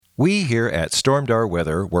We here at Stormdar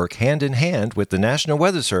Weather work hand in hand with the National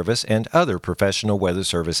Weather Service and other professional weather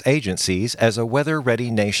service agencies as a Weather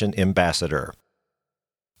Ready Nation ambassador.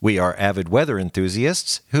 We are avid weather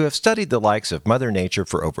enthusiasts who have studied the likes of Mother Nature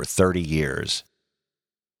for over 30 years.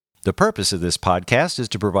 The purpose of this podcast is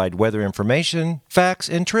to provide weather information, facts,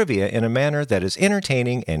 and trivia in a manner that is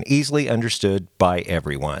entertaining and easily understood by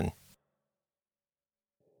everyone.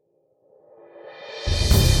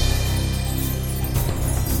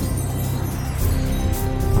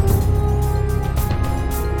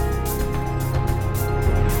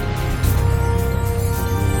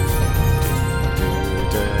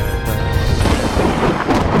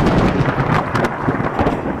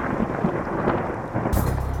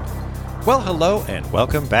 Well, hello and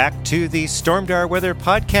welcome back to the Stormdar Weather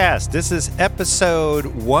Podcast. This is episode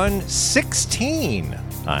 116.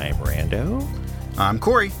 I'm Rando. I'm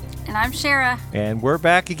Corey. And I'm Shara. And we're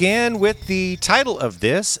back again with the title of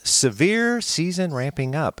this, Severe Season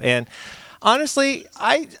Ramping Up. And honestly,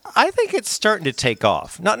 I think it's starting to take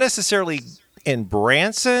off. Not necessarily in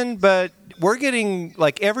Branson, but we're getting,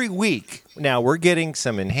 like every week now, we're getting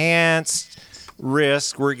some enhanced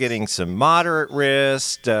risk. We're getting some moderate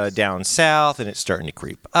risk down south, and it's starting to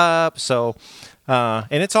creep up. So, and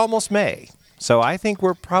it's almost May. So I think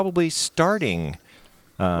we're probably starting.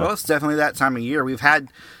 Well, it's definitely that time of year. We've had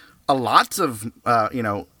lots of,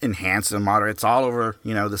 enhanced and moderates all over,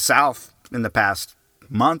 the south in the past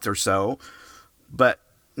month or so. But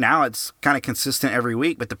now it's kind of consistent every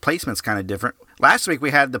week, but the placement's kind of different. Last week we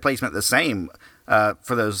had the placement the same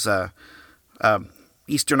for those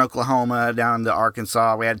eastern Oklahoma down to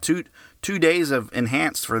Arkansas. We had two days of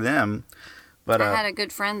enhanced for them. But I had a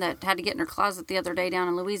good friend that had to get in her closet the other day down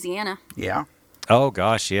in Louisiana. Yeah. Oh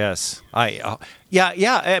gosh, yes. Yeah.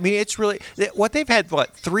 I mean, it's really what they've had.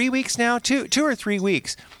 What, 3 weeks now? Two or 3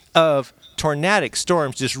 weeks of tornadic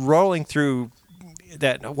storms just rolling through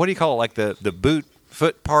that. What do you call it? Like the boot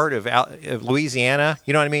foot part of Louisiana,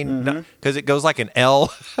 you know what I mean? Because it goes like an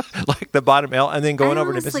L, like the bottom L, and then going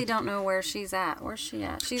over to Mississippi. I honestly don't know where she's at. Where's she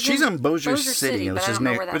at? She's in Bossier City, which is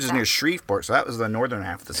near Shreveport, so that was the northern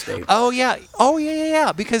half of the state. Oh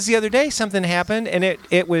yeah. Because the other day something happened, and it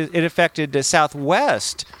affected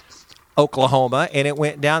southwest Oklahoma, and it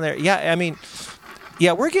went down there. Yeah, I mean,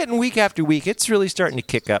 yeah, we're getting week after week. It's really starting to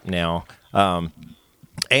kick up now.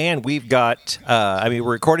 And we've got, we're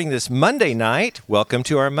recording this Monday night. Welcome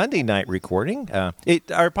to our Monday night recording. Our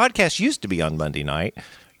podcast used to be on Monday night,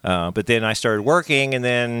 but then I started working, and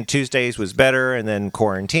then Tuesdays was better, and then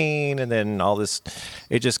quarantine, and then all this.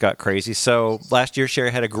 It just got crazy. So last week,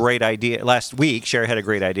 Shara had a great idea.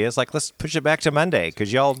 It's like, let's push it back to Monday,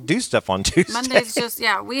 because y'all do stuff on Tuesday. Monday's just,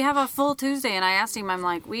 we have a full Tuesday, and I asked him, I'm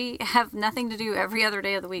like, we have nothing to do every other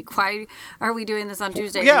day of the week. Why are we doing this on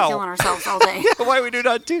Tuesday? Yeah. We're killing ourselves all day. Why are we doing it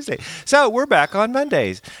on Tuesday? So we're back on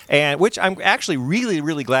Mondays, and which I'm actually really,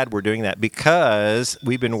 really glad we're doing that, because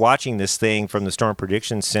we've been watching this thing from the Storm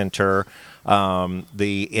Prediction Center.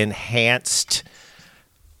 The enhanced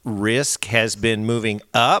risk has been moving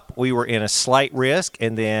up. We were in a slight risk,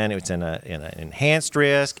 and then it's in an enhanced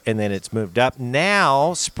risk, and then it's moved up.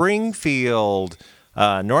 Now Springfield,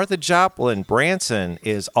 north of Joplin, Branson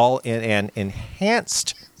is all in an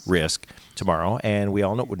enhanced risk tomorrow, and we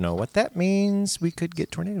all would know what that means. We could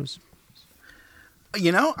get tornadoes.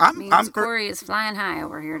 Corey is flying high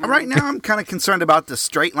over here today. Right now, I'm kind of concerned about the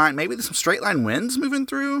straight line. Maybe there's some straight line winds moving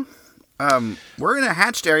through. We're in a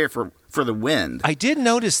hatched area for the wind. I did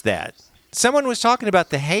notice that. Someone was talking about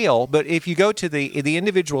the hail, but if you go to the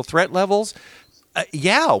individual threat levels,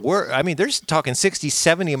 they're talking 60,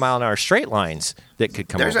 70 mile an hour straight lines that could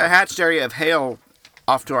come There's over. a hatched area of hail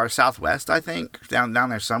off to our southwest, I think, down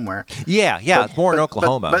there somewhere. Yeah, it's more in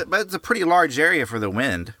Oklahoma. But it's a pretty large area for the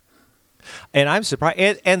wind. And I'm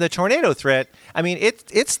surprised. And the tornado threat, I mean,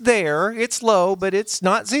 it's there. It's low, but it's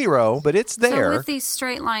not zero, but it's there. So with these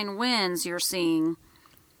straight line winds you're seeing,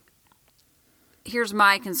 here's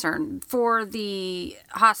my concern. For the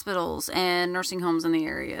hospitals and nursing homes in the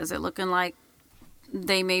area, is it looking like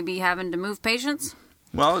they may be having to move patients?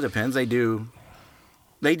 Well, it depends. They move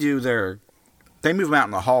them out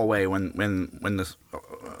in the hallway when the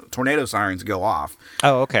tornado sirens go off.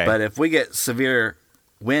 Oh, okay. But if we get severe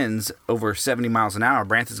winds over 70 miles an hour,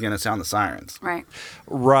 Branson's going to sound the sirens.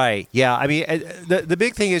 Right. Yeah. I mean, the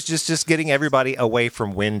big thing is just getting everybody away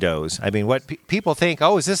from windows. I mean, what people think,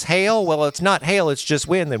 is this hail? Well, it's not hail. It's just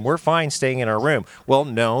wind. Then we're fine staying in our room. Well,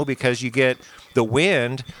 no, because you get the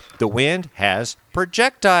wind. The wind has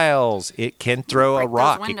projectiles. It can throw a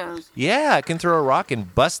rock. It can throw a rock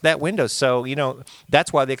and bust that window. So,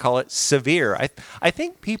 that's why they call it severe. I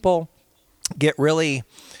think people get really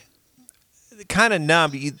kind of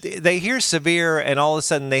numb. They hear severe, and all of a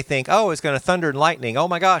sudden they think, oh, it's going to thunder and lightning. Oh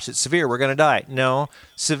my gosh, it's severe. We're going to die. No,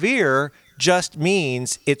 severe just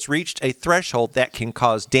means it's reached a threshold that can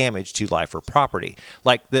cause damage to life or property.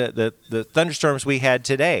 Like the thunderstorms we had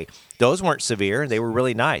today, those weren't severe. They were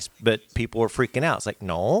really nice, but people were freaking out. It's like,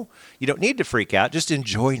 no, you don't need to freak out. Just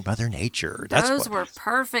enjoy Mother Nature. Those were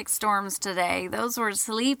perfect storms today. Those were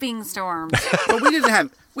sleeping storms. But we didn't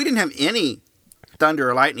have any thunder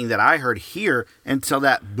or lightning that I heard here until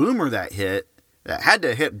that boomer that hit. That had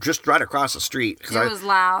to hit just right across the street. It was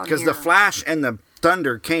loud because the flash and the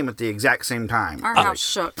thunder came at the exact same time. Our house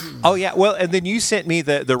shook. Oh, yeah. Well, and then you sent me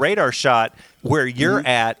the radar shot where you're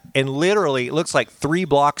at, and literally it looks like 3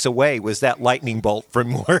 blocks away was that lightning bolt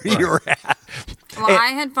from where you were at. Well, I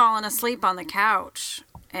had fallen asleep on the couch,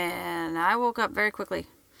 and I woke up very quickly.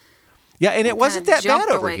 Yeah, and it wasn't that bad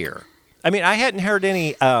over awake. here. I mean, I hadn't heard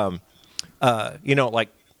any, like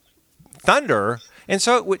thunder. And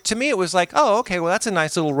so to me, it was like, oh, okay, well, that's a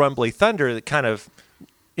nice little rumbly thunder that kind of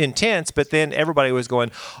intense. But then everybody was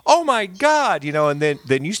going, oh, my God, and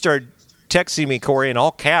then you started texting me, Corey, in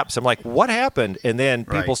all caps. I'm like, what happened? And then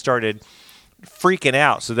people started freaking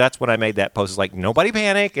out. So that's when I made that post. It's like, nobody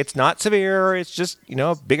panic. It's not severe. It's just,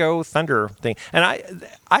 a big old thunder thing. And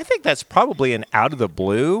I think that's probably an out of the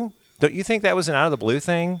blue. Don't you think that was an out of the blue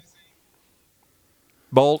thing?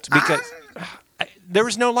 Bolt? Because there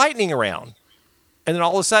was no lightning around. And then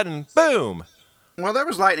all of a sudden, boom. Well, there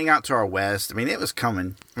was lightning out to our west. I mean, it was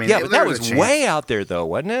coming. I mean, yeah, but that was way out there, though,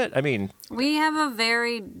 wasn't it? I mean, we have a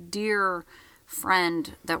very dear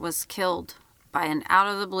friend that was killed by an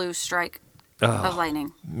out-of-the-blue strike of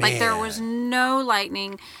lightning. Man. Like, there was no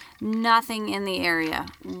lightning, nothing in the area.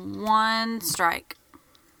 One strike.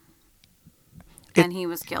 And he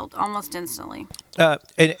was killed almost instantly.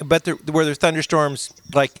 But were there thunderstorms,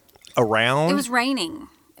 like, around? It was raining.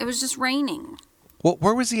 It was just raining. Well,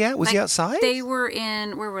 where was he at? Was he outside? They were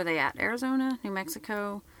where were they at? Arizona? New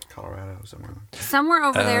Mexico? Colorado, somewhere. Somewhere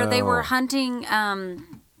over there. They were hunting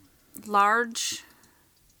large,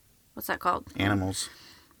 what's that called? Animals.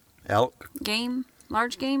 Elk? Game?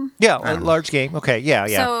 Large game? Yeah, large game. Okay, yeah.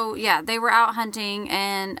 So, they were out hunting,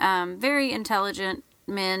 and very intelligent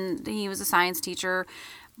men. He was a science teacher,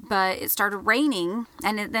 but it started raining,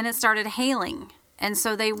 and then it started hailing. And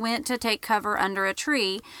so they went to take cover under a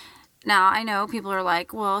tree. Now, I know people are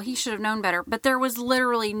like, well, he should have known better. But there was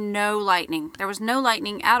literally no lightning. There was no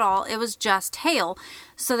lightning at all. It was just hail.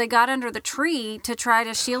 So they got under the tree to try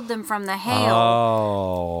to shield them from the hail.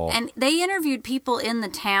 Oh. And they interviewed people in the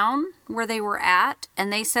town where they were at,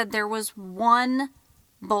 and they said there was one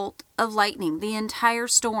bolt of lightning the entire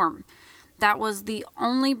storm. That was the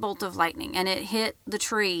only bolt of lightning, and it hit the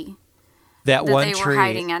tree that one they tree. Were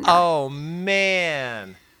hiding under. Oh,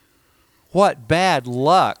 man. What bad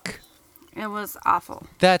luck. It was awful.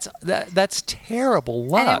 That's terrible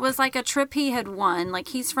luck. And it was like a trip he had won. Like,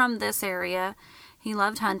 he's from this area. He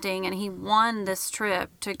loved hunting, and he won this trip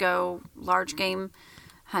to go large game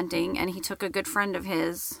hunting, and he took a good friend of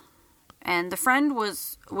his. And the friend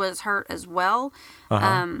was hurt as well,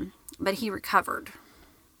 but he recovered.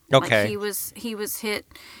 Okay. Like, he was hit,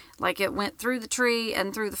 like, it went through the tree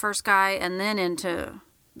and through the first guy and then into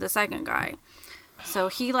the second guy. So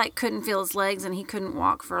he, like, couldn't feel his legs, and he couldn't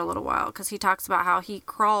walk for a little while, because he talks about how he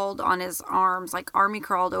crawled on his arms, like army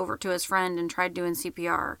crawled over to his friend and tried doing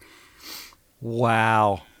CPR.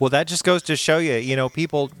 Wow. Well, that just goes to show you,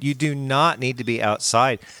 people, you do not need to be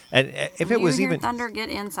outside. And if it was even thunder, get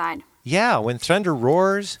inside. Yeah, when thunder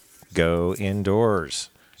roars, go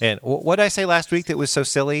indoors. And what did I say last week that was so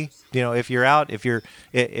silly? If you're out,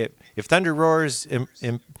 if thunder roars,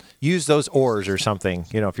 use those oars or something.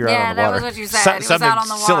 If you're out on the water. Yeah, that was what you said. It was something out on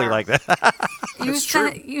the water. silly like that.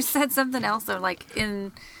 You said something else though, like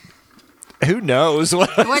in. Who knows?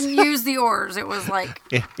 It wouldn't use the oars. It was like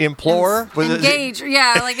implore, engage.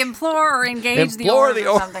 Yeah, like implore or engage the oars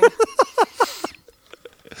or something.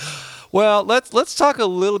 Well, let's talk a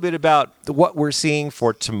little bit about what we're seeing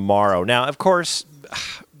for tomorrow. Now, of course,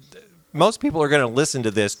 most people are going to listen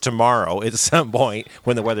to this tomorrow at some point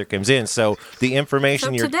when the weather comes in. So the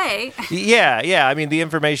information today. Yeah. I mean, the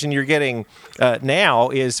information you're getting now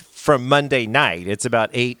is from Monday night. It's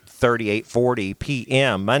about 8:40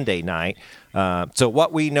 p.m. Monday night. So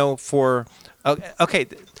what we know for okay,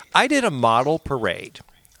 I did a model parade.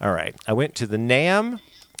 All right, I went to the NAM.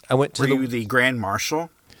 Were you the Grand Marshal?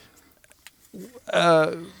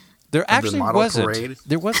 There actually wasn't. Parade?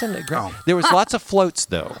 There wasn't. There was lots of floats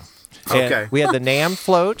though. And okay. We had the NAM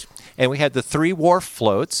float, and we had the 3 wharf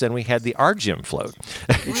floats, and we had the Argym float.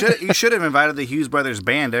 You should have invited the Hughes Brothers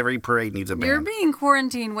band. Every parade needs a band. You're being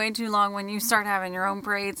quarantined way too long when you start having your own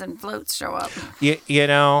parades and floats show up. You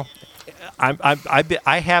know,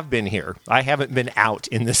 I have been here. I haven't been out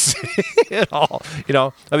in the city at all. You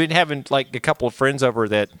know, I've been having like a couple of friends over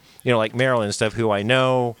that, you know, like Marilyn and stuff, who I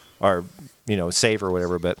know are, you know, safe or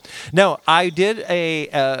whatever. But no, I did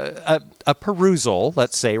a perusal,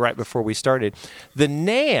 let's say, right before we started. The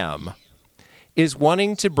NAM is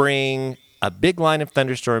wanting to bring a big line of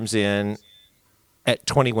thunderstorms in at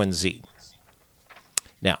 21Z.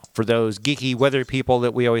 Now, for those geeky weather people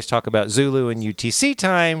that we always talk about Zulu and UTC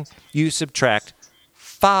time, you subtract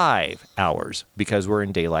 5 hours because we're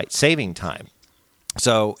in daylight saving time.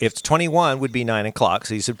 So if it's 21 would be 9 o'clock,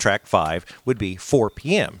 so you subtract 5 would be 4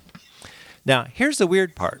 p.m. Now, here's the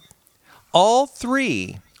weird part. All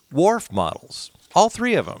 3 wharf models, all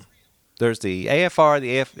 3 of them, there's the AFR,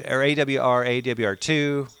 the AWR,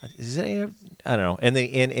 AWR2, is it AFR? I don't know, and the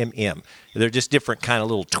NMM. They're just different kind of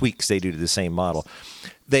little tweaks they do to the same model.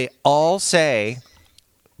 They all say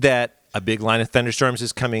that a big line of thunderstorms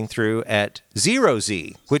is coming through at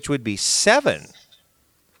 0Z, which would be 7.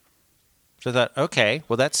 So I thought, okay,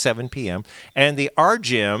 well, that's 7 p.m. And the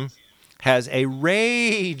Argym has a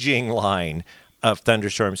raging line of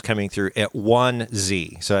thunderstorms coming through at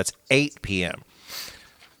 1Z. So that's 8 p.m.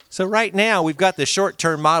 So right now, we've got the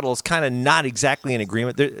short-term models kind of not exactly in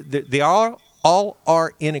agreement. They all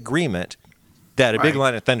are in agreement that a big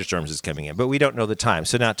line of thunderstorms is coming in, but we don't know the time.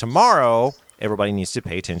 So now tomorrow, everybody needs to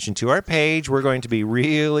pay attention to our page. We're going to be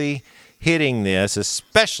really hitting this,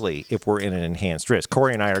 especially if we're in an enhanced risk.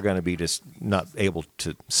 Corey and I are going to be just not able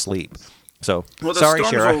to sleep. So, well, the sorry,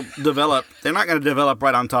 storms Shara. will develop. They're not going to develop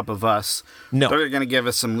right on top of us. No. They're going to give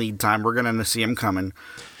us some lead time. We're going to see them coming.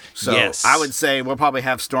 So yes. I would say we'll probably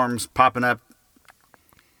have storms popping up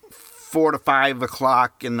 4 to 5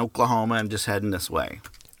 o'clock in Oklahoma and just heading this way.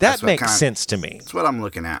 That makes sense to me. That's what I'm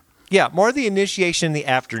looking at. Yeah, more the initiation in the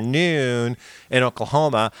afternoon in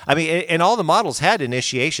Oklahoma. I mean, and all the models had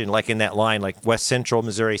initiation, like in that line, like West Central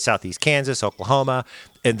Missouri, Southeast Kansas, Oklahoma,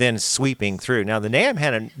 and then sweeping through. Now, the NAM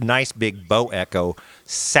had a nice big bow echo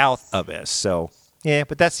south of us. So, yeah,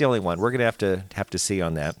 but that's the only one. We're going to have to see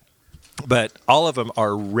on that. But all of them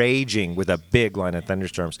are raging with a big line of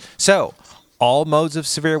thunderstorms. So, all modes of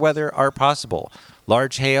severe weather are possible.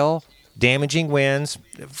 Large hail, damaging winds,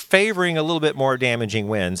 favoring a little bit more damaging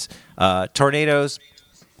winds. Tornadoes,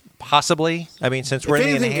 possibly. I mean, since we're in the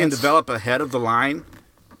anything enhanced... can develop ahead of the line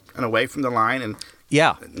and away from the line, and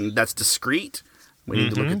that's discreet. We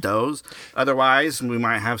need to look at those. Otherwise, we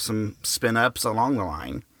might have some spin ups along the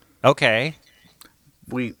line. Okay.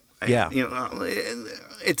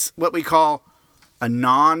 It's what we call a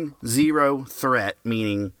non-zero threat,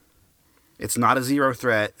 meaning it's not a zero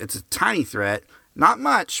threat. It's a tiny threat. Not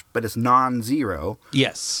much, but it's non-zero.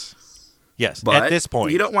 Yes. But at this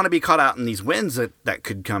point, you don't want to be caught out in these winds that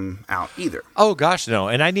could come out either. Oh gosh, no!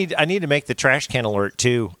 And I need to make the trash can alert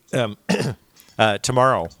too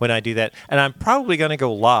tomorrow when I do that, and I'm probably going to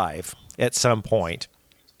go live at some point,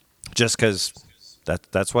 just because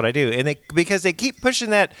that's what I do. And because they keep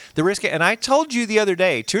pushing the risk. And I told you the other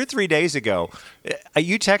day, 2 or 3 days ago,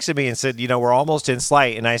 you texted me and said, we're almost in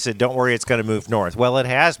sight, and I said, don't worry, it's going to move north. Well, it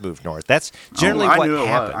has moved north. That's generally what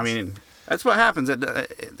happens. I mean, that's what happens.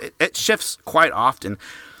 It shifts quite often.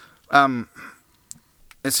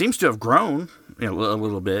 It seems to have grown, a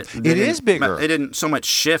little bit. It is bigger. It didn't so much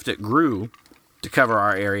shift; it grew to cover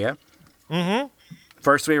our area. Mm-hmm.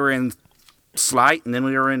 First, we were in slight, and then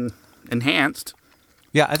we were in enhanced.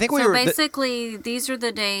 Yeah, I think we were. So basically, these are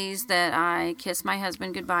the days that I kiss my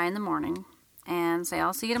husband goodbye in the morning and say,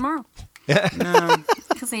 "I'll see you tomorrow."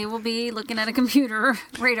 Because he will be looking at a computer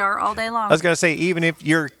radar all day long. I was going to say, even if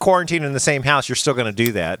you're quarantined in the same house, you're still going to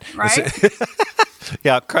do that. Right?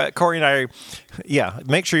 Yeah, Corey and I,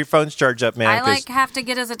 make sure your phone's charged up, man. I have to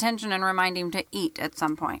get his attention and remind him to eat at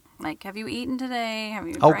some point. Like, have you eaten today? Have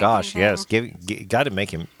you Oh, gosh, anything? yes. Got to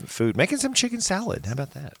make him food. Making some chicken salad. How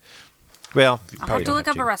about that? Well, I'll have to look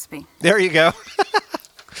up a recipe. There you go.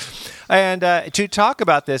 And to talk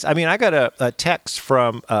about this, I mean, I got a text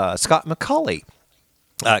from Scott McCauley,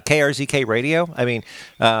 KRZK Radio. I mean,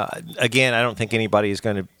 again, I don't think anybody is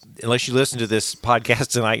going to, unless you listen to this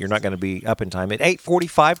podcast tonight, you're not going to be up in time. At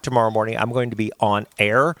 8:45 tomorrow morning, I'm going to be on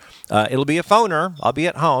air. It'll be a phoner. I'll be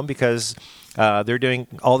at home because they're doing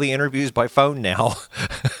all the interviews by phone now.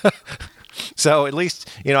 So at least,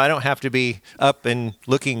 I don't have to be up and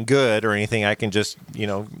looking good or anything. I can just,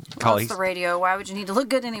 call. It's the radio. Why would you need to look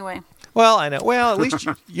good anyway? Well, I know. Well, at least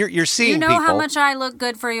you're seeing You know people. how much I look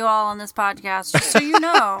good for you all on this podcast, just so you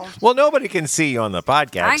know. Well, nobody can see you on the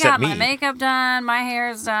podcast I except got me. my makeup done, my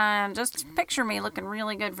hair's done. Just picture me looking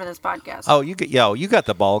really good for this podcast. Oh, you got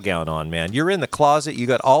the ball gown on, man. You're in the closet. You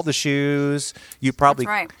got all the shoes. You probably That's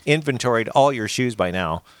right. inventoried all your shoes by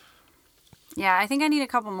now. Yeah, I think I need a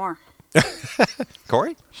couple more.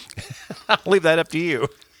 Corey, I'll leave that up to you.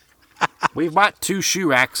 We've bought 2 shoe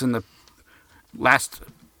racks in the last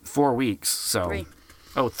 4 weeks. So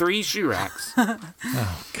 3. 3 shoe racks.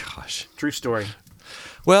 Oh gosh. True story.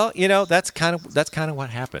 Well, that's kind of what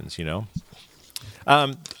happens.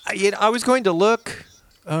 I was going to look.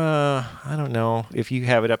 I don't know if you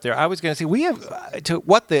have it up there. I was going to see we have to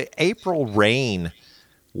what the April rain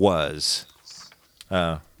was.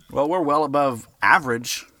 Well, we're well above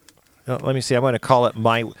average. Let me see. I'm going to call it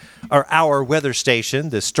our weather station,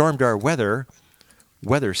 the Stormdar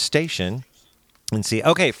weather station, and see.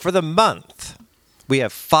 Okay, for the month, we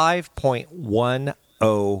have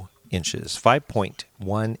 5.10 inches.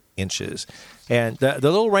 5.1 inches, and the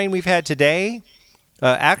little rain we've had today.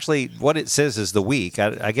 Actually, what it says is the week.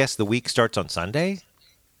 I guess the week starts on Sunday.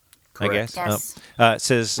 Correct. I guess. Yes. It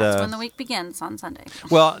says. That's when the week begins on Sunday.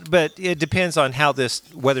 Well, but it depends on how this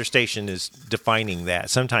weather station is defining that.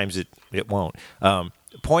 Sometimes it won't.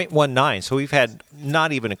 0.19. So we've had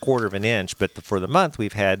not even a quarter of an inch, but for the month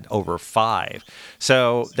we've had over 5.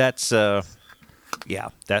 So that's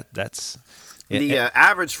that's The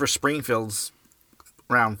average for Springfield's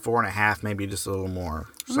around 4.5, maybe just a little more.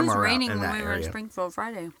 It was Somewhere around raining in when that we were in area. Springfield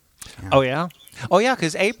Friday. Oh yeah,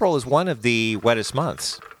 because April is one of the wettest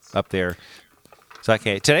months up there. So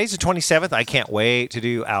okay, today's the 27th. I can't wait to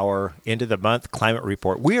do our end of the month climate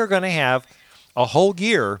report. We are going to have a whole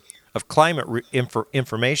year of climate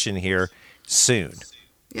information here soon.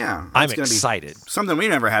 Yeah. I'm it's gonna be excited. something we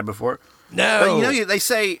never had before. No, But they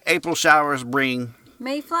say April showers bring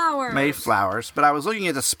Mayflower. Mayflowers, but I was looking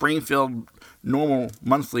at the Springfield normal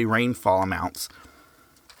monthly rainfall amounts,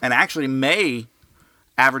 and actually May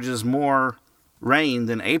averages more rain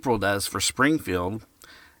than April does for Springfield,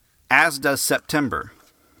 as does September.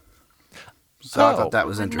 So I thought that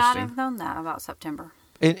was Would not have interesting. known that about September.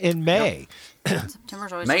 in May.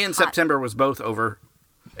 September's always May just and hot. September was both over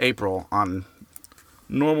April on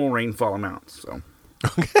normal rainfall amounts. So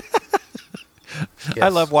I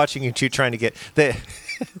Yes. love watching you two trying to get the.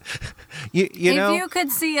 you know, If you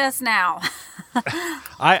could see us now.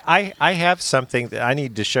 I have something that I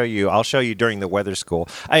need to show you. I'll show you during the weather school.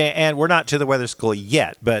 And we're not to the weather school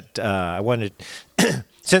yet, but I wanted,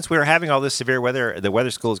 since we were having all this severe weather, the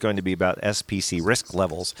weather school is going to be about SPC risk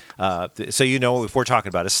levels. So if we're talking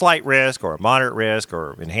about a slight risk or a moderate risk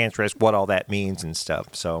or enhanced risk, what all that means and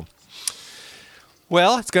stuff. So,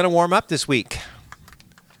 well, it's going to warm up this week.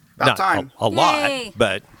 About Not time. a lot, Yay.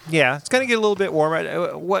 but yeah, it's going to get a little bit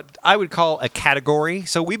warmer. What I would call a category.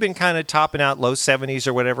 So we've been kind of topping out low 70s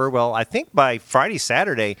or whatever. Well, I think by Friday,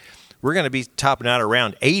 Saturday, we're going to be topping out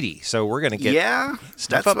around 80. So we're going to get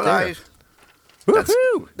stuff that's up what there. Woohoo!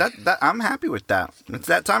 Woohoo! That I'm happy with that. It's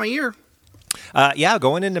that time of year. Yeah,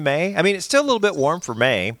 going into May. I mean, it's still a little bit warm for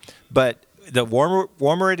May, but the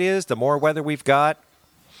warmer it is, the more weather we've got.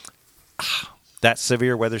 That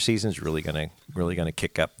severe weather season is really gonna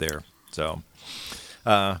kick up there. So,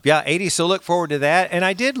 80. So look forward to that. And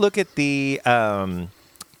I did look at the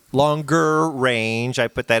longer range. I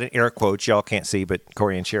put that in air quotes. Y'all can't see, but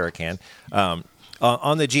Corey and Shara can.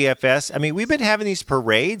 On the GFS. I mean, we've been having these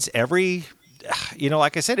parades every.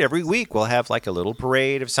 Like I said, every week we'll have like a little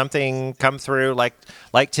parade of something come through.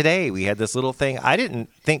 Like today, we had this little thing. I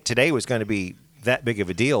didn't think today was going to be that big of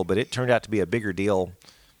a deal, but it turned out to be a bigger deal.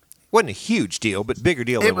 Wasn't a huge deal, but bigger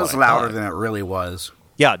deal. It than was what I louder thought. than it really was.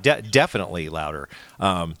 Yeah, definitely louder.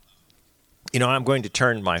 I'm going to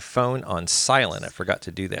turn my phone on silent. I forgot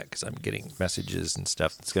to do that because I'm getting messages and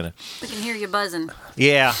stuff. It's gonna. We can hear you buzzing.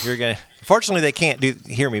 Yeah, you're gonna. Fortunately, they can't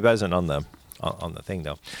hear me buzzing on the thing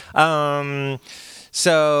though.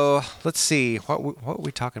 So let's see what were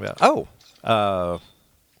we talking about? Oh,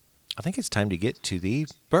 I think it's time to get to the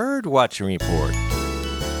bird watching report.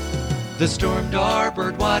 The Stormdar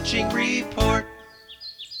Bird Watching Report.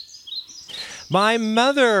 My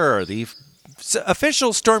mother, the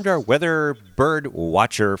official Stormdar weather bird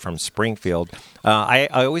watcher from Springfield. I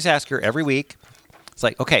always ask her every week. It's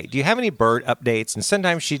like, okay, do you have any bird updates? And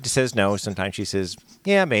sometimes she says no. Sometimes she says,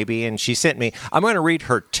 yeah, maybe. And she sent me. I'm going to read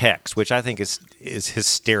her text, which I think is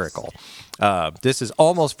hysterical. This is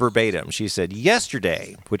almost verbatim. She said,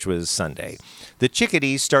 yesterday, which was Sunday, the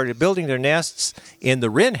chickadees started building their nests in the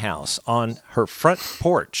wren house on her front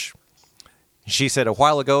porch. She said a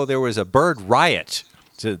while ago there was a bird riot.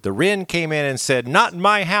 So the wren came in and said, "Not in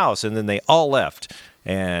my house," and then they all left.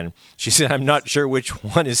 And she said, "I'm not sure which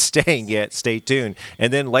one is staying yet. Stay tuned."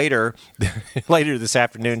 And then later this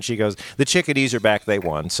afternoon, she goes, "The chickadees are back. They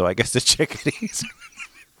won." So I guess the chickadees,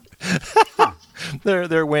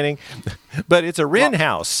 they're winning. But it's a wren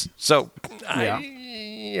house. So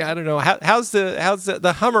I don't know. How's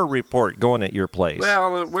the Hummer report going at your place?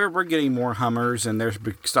 Well, we're getting more Hummers, and they're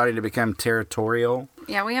starting to become territorial.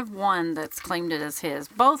 Yeah, we have one that's claimed it as his.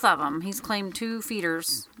 Both of them. He's claimed 2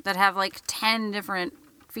 feeders that have like 10 different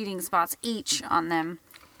feeding spots each on them.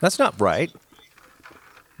 That's not right.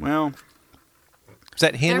 Well, is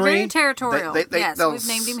that Henry? They're very territorial. Yes, we've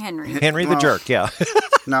named him Henry. Henry the jerk, yeah.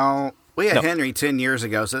 No, we had Henry 10 years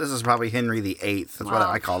ago, so this is probably Henry the 8th. That's what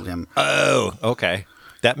I called him. Oh, okay.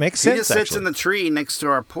 That makes sense. He just sits in the tree next to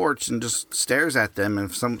our porch and just stares at them.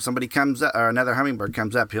 And if somebody comes up, or another hummingbird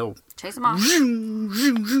comes up, he'll chase them off. You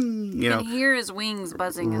can hear his wings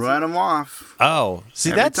buzzing. Run them off. Oh,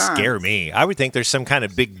 see, that scare me. I would think there's some kind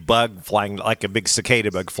of big bug flying, like a big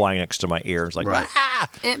cicada bug flying next to my ears. Like, right. Ah!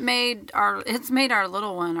 It's made our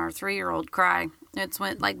little one, our 3-year-old, cry. It's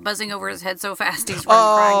went like buzzing over his head so fast he's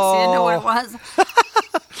crying. So he didn't know what it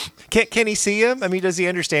was. Can he see him? I mean, does he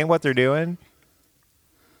understand what they're doing?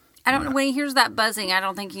 I don't know. When he hears that buzzing, I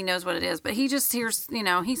don't think he knows what it is. But he just hears,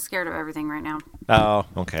 he's scared of everything right now. Oh,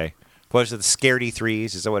 okay. What is it, the scaredy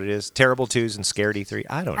threes? Is that what it is? Terrible twos and scaredy three?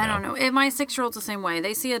 I don't know. My 6-year-old's the same way.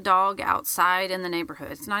 They see a dog outside in the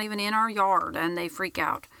neighborhood. It's not even in our yard, and they freak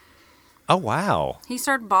out. Oh, wow. He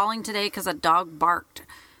started bawling today because a dog barked.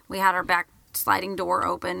 We had our back sliding door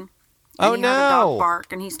open. And he heard a dog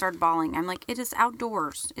bark, and he started bawling. I'm like, it is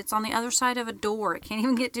outdoors. It's on the other side of a door. It can't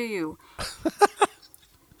even get to you.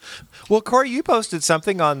 Well, Corey, you posted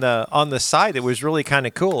something on the site that was really kind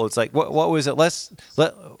of cool. It's like, what was it?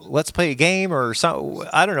 Let's play a game or something.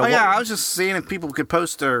 I don't know. Oh, yeah, I was just seeing if people could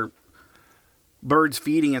post their birds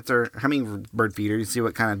feeding at their hummingbird feeder and see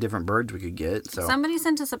what kind of different birds we could get. So somebody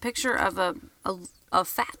sent us a picture of a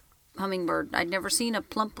fat hummingbird. I'd never seen a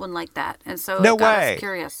plump one like that, and so it got us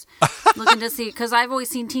curious, looking to see, because I've always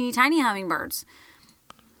seen teeny tiny hummingbirds.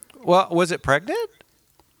 Well, was it pregnant?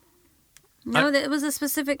 No, it was a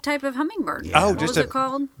specific type of hummingbird. Yeah. Oh, what just was it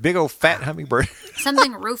called? Big old fat hummingbird.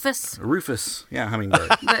 Something Rufus. Rufus, yeah, hummingbird.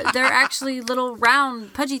 But they're actually little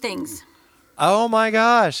round pudgy things. Oh my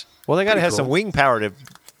gosh! Well, they got to have some wing power to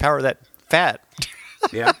power that fat.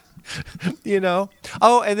 Yeah.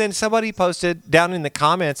 Oh, and then somebody posted down in the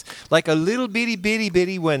comments like a little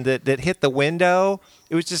bitty one that hit the window.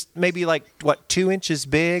 It was just maybe like 2 inches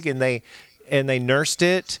big, and they nursed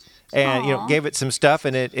it. And gave it some stuff,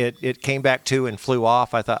 and it came back to and flew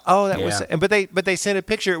off. I thought, oh, that was. But they sent a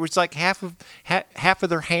picture. It was like half of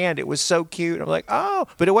their hand. It was so cute. I'm like, oh,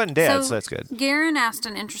 but it wasn't dead, so that's good. Garen asked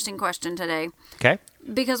an interesting question today. Okay.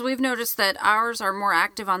 Because we've noticed that ours are more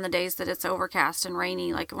active on the days that it's overcast and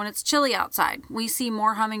rainy. Like when it's chilly outside, we see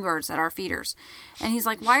more hummingbirds at our feeders. And he's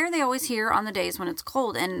like, why are they always here on the days when it's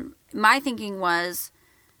cold? And my thinking was,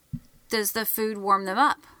 does the food warm them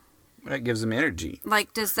up? That gives them energy.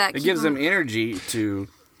 Like, does that? It gives them energy to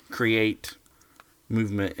create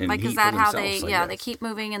movement and heat is that for how themselves, they keep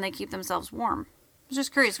moving and they keep themselves warm? I was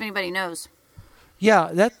just curious if anybody knows.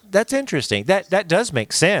 Yeah, that's interesting. That does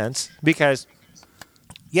make sense because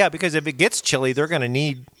if it gets chilly, they're going to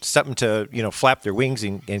need something to flap their wings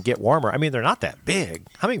and get warmer. I mean, they're not that big.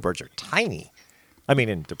 Hummingbirds are tiny. I mean,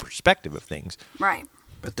 in the perspective of things. Right.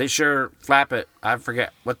 But they sure flap it. I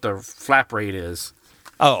forget what the flap rate is.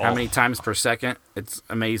 Oh. How many times per second? It's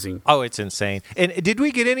amazing. Oh, it's insane. And did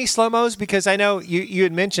we get any slow-mos? Because I know you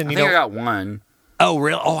had mentioned, I think I got one. Oh,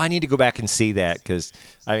 really? Oh, I need to go back and see that because,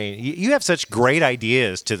 I mean, you have such great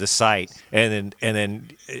ideas to the site and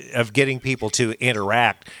then of getting people to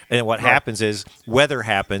interact. And what happens is weather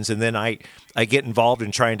happens, and then I get involved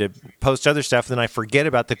in trying to post other stuff, and then I forget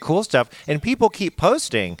about the cool stuff, and people keep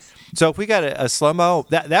posting. So if we got a slow-mo,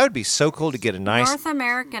 that would be so cool to get a nice... North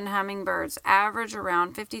American hummingbirds average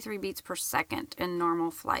around 53 beats per second in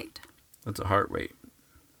normal flight. That's a heart rate,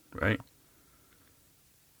 right?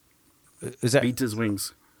 Is that beats his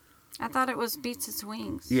wings? I thought it was beats its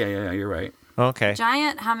wings. Yeah, you're right. Okay.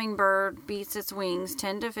 Giant hummingbird beats its wings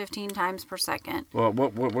 10 to 15 times per second. Well,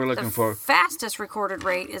 what we're looking for... The fastest recorded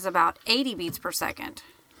rate is about 80 beats per second.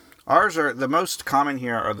 Ours are... The most common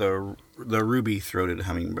here are the ruby-throated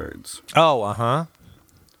hummingbirds. Oh, uh-huh.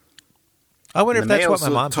 I wonder if that's what my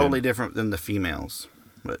mom look totally different than the females.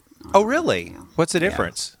 But oh, really? What's the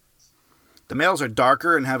difference? The males are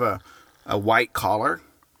darker and have a white collar.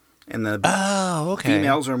 And the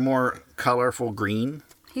females are more colorful green.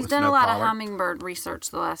 He's done a lot of hummingbird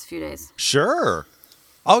research the last few days. Sure.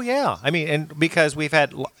 Oh, yeah. I mean, and because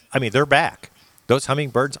they're back. Those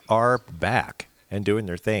hummingbirds are back and doing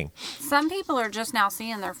their thing. Some people are just now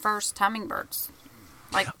seeing their first hummingbirds.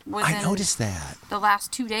 Like within I noticed that. the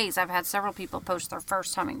last 2 days, I've had several people post their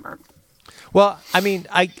first hummingbird. Well, I mean,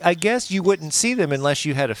 I guess you wouldn't see them unless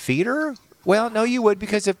you had a feeder. Well, no, you would,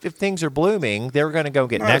 because if things are blooming, they're going to go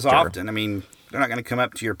get Not nectar. as often. I mean, they're not going to come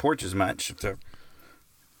up to your porch as much if you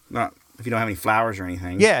don't have any flowers or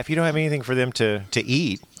anything. Yeah, if you don't have anything for them to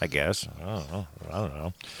eat, I guess. I don't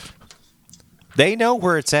know. They know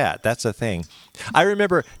where it's at. That's the thing. I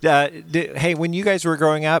remember, hey, when you guys were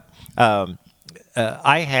growing up,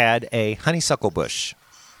 I had a honeysuckle bush.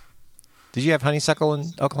 Did you have honeysuckle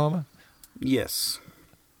in Oklahoma? Yes.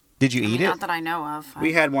 Did you eat it? Not that I know of.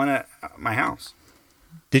 We had one at my house.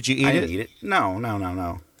 Did you eat I it? didn't eat it.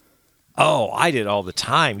 No. Oh, I did all the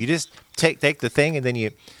time. You just take the thing and then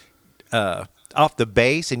you off the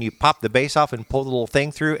base and you pop the base off and pull the little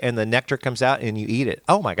thing through and the nectar comes out and you eat it.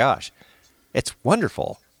 Oh my gosh, it's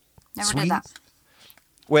wonderful. Never Sweet. did that.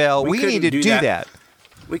 Well, we couldn't need to do that.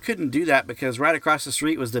 We couldn't do that because right across the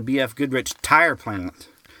street was the B.F. Goodrich tire plant,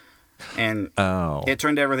 and it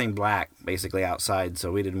turned everything black basically outside.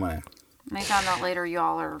 So we didn't want to. And I found out later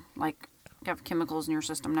y'all are like have chemicals in your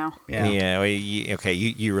system now. Yeah. Well,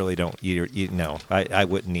 you really don't. You no. I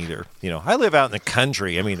wouldn't either. I live out in the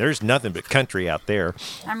country. I mean, there's nothing but country out there.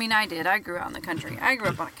 I mean, I did. I grew out in the country. I grew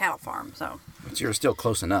up on a cattle farm, so. But you're still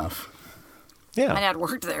close enough. Yeah. My dad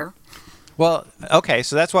worked there. Well, okay,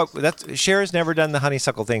 so that's Cher's never done the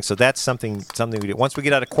honeysuckle thing, so that's something we do. Once we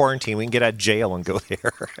get out of quarantine, we can get out of jail and go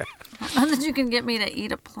there. And then you can get me to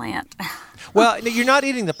eat a plant. Well, you're not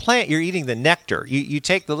eating the plant, you're eating the nectar. You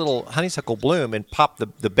take the little honeysuckle bloom and pop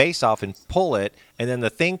the base off and pull it, and then the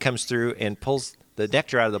thing comes through and pulls the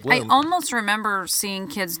nectar out of the bloom. I almost remember seeing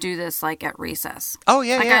kids do this like at recess. Oh,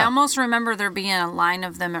 yeah, like, yeah. I almost remember there being a line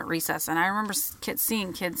of them at recess, and I remember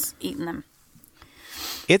seeing kids eating them.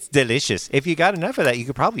 It's delicious. If you got enough of that, you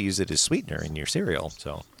could probably use it as sweetener in your cereal.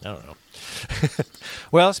 So, I don't know.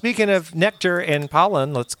 Well, speaking of nectar and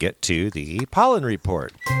pollen, let's get to the pollen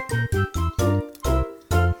report.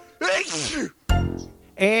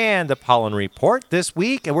 And the pollen report this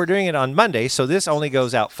week, and we're doing it on Monday, so this only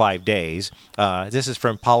goes out 5 days. This is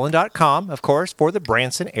from pollen.com, of course, for the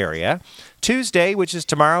Branson area. Tuesday, which is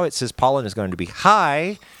tomorrow, it says pollen is going to be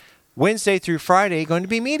high. Wednesday through Friday, going to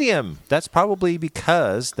be medium. That's probably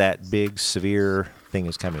because that big, severe thing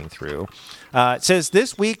is coming through. It says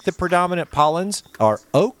this week the predominant pollens are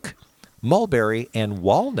oak, mulberry, and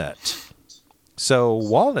walnut. So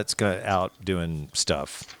walnut's out doing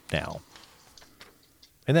stuff now.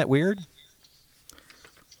 Isn't that weird?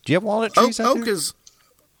 Do you have walnut trees out there?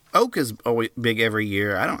 Oak is always big every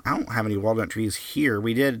year. I don't have any walnut trees here.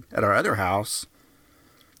 We did at our other house.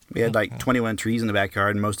 We had like 21 trees in the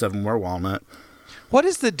backyard, and most of them were walnut. What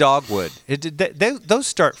is the dogwood? Those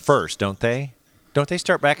start first, don't they? Don't they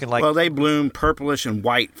start back in like... Well, they bloom purplish and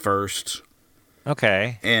white first.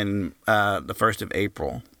 Okay. In the 1st of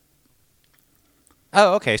April.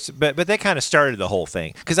 Oh, okay. So, but they kind of started the whole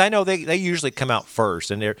thing. Because I know they usually come out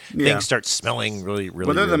first, and things start smelling really, really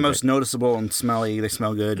Well, they're really the most noticeable and smelly. They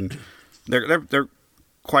smell good, and they're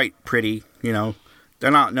quite pretty, They're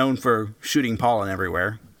not known for shooting pollen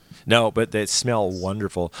everywhere. No, but they smell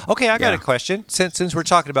wonderful. Okay, I got a question. Since we're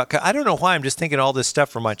talking about... I don't know why I'm just thinking all this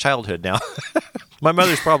stuff from my childhood now. My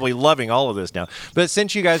mother's probably loving all of this now. But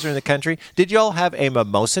since you guys are in the country, did you all have a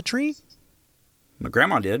mimosa tree? My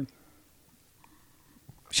grandma did.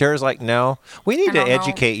 Cher's like, no. We need to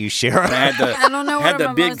educate you, Cher. I don't know what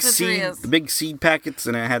a mimosa tree is. The big seed packets,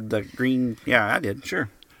 and it had the green... Yeah, I did, sure.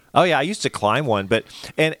 Oh, yeah, I used to climb one.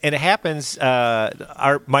 And it happens,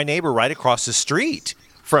 my neighbor right across the street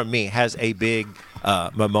from me has a big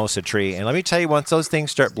mimosa tree. And let me tell you, once those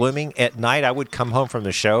things start blooming at night, I would come home from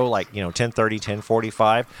the show like, 10:30,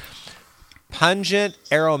 10:45. Pungent,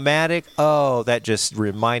 aromatic. Oh, that just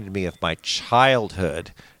reminded me of my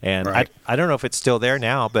childhood. And right. I don't know if it's still there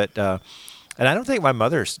now, but and I don't think my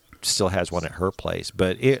mother still has one at her place.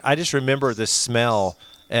 But I just remember the smell.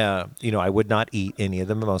 I would not eat any of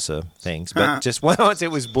the mimosa things, but just once it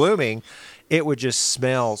was blooming, it would just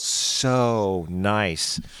smell so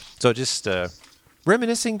nice. So just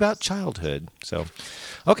reminiscing about childhood. So,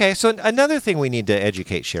 okay. So another thing we need to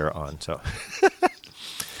educate Cher on. So,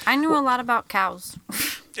 I knew a lot about cows.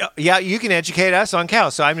 yeah, you can educate us on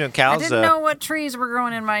cows. So I know cows. I didn't know what trees were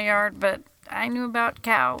growing in my yard, but I knew about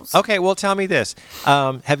cows. Okay, well, tell me this: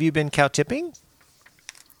 have you been cow tipping?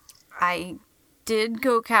 I did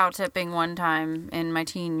go cow tipping one time in my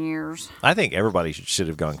teen years. I think everybody should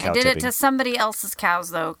have gone cow tipping. I did tipping. it to somebody else's cows,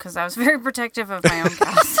 though, because I was very protective of my own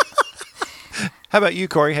cows. How about you,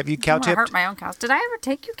 Corey? Have you cow I'm gonna hurt tipped? my own cows. Did I ever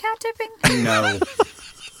take you cow tipping? No.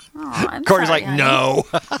 Oh, I'm Corey's sorry, like, honey. no.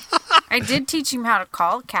 I did teach him how to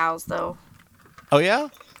call cows, though. Oh, yeah?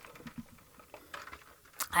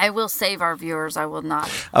 I will save our viewers. I will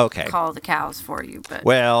not Okay. call the cows for you. But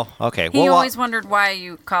Well, okay. he Well, always wondered why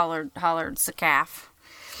you hollered the calf.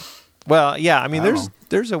 well, yeah. I mean, Oh.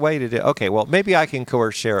 there's a way to do. Okay. Well, maybe I can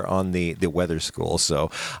coerce share on the weather school. So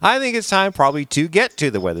I think it's time probably to get to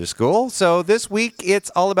the weather school. So this week it's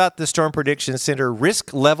all about the Storm Prediction Center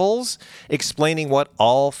risk levels, explaining what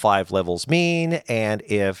all 5 levels mean, and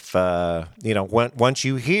if once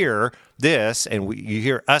you hear this and you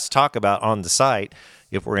hear us talk about on the site,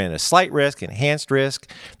 if we're in a slight risk, enhanced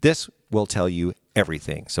risk, this will tell you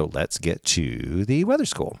everything. So let's get to the weather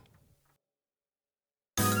school.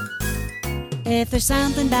 If there's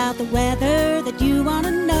something about the weather that you want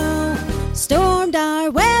to know,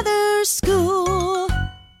 Stormdar Weather School.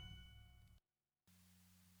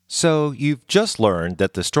 So you've just learned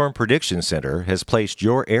that the Storm Prediction Center has placed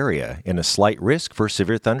your area in a slight risk for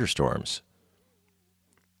severe thunderstorms.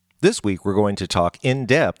 This week we're going to talk in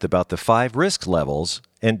depth about the 5 risk levels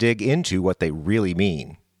and dig into what they really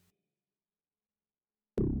mean.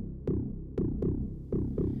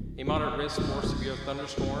 A moderate risk for severe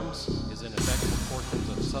thunderstorms is in effect for portions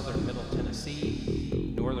of southern Middle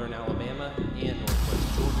Tennessee, northern Alabama, and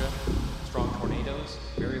northwest Georgia. Strong tornadoes,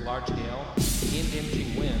 very large hail, and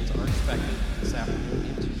damaging winds are expected this afternoon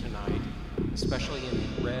into tonight, especially in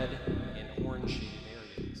the red and orange shaded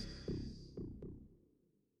areas.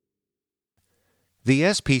 The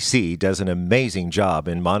SPC does an amazing job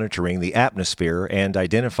in monitoring the atmosphere and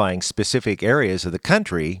identifying specific areas of the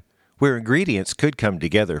country where ingredients could come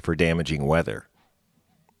together for damaging weather.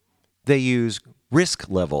 They use risk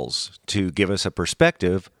levels to give us a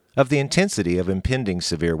perspective of the intensity of impending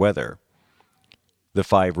severe weather. The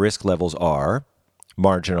 5 risk levels are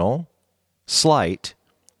marginal, slight,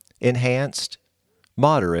 enhanced,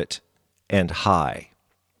 moderate, and high.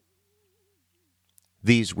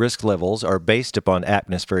 These risk levels are based upon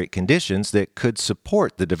atmospheric conditions that could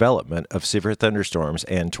support the development of severe thunderstorms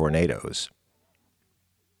and tornadoes.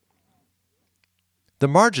 The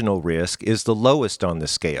marginal risk is the lowest on the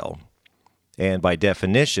scale, and by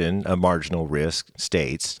definition, a marginal risk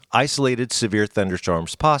states isolated severe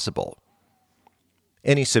thunderstorms possible.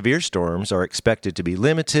 Any severe storms are expected to be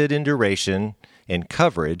limited in duration, in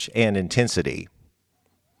coverage, and intensity.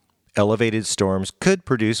 Elevated storms could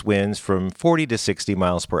produce winds from 40 to 60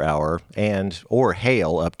 miles per hour or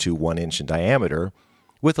hail up to 1 inch in diameter,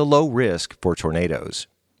 with a low risk for tornadoes.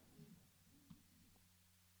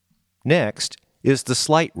 Next is the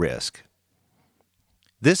slight risk.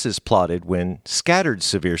 This is plotted when scattered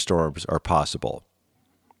severe storms are possible.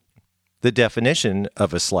 The definition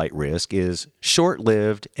of a slight risk is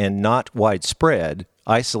short-lived and not widespread,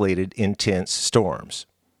 isolated, intense storms.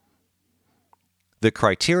 The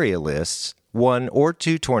criteria lists 1 or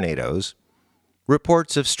 2 tornadoes,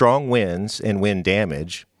 reports of strong winds and wind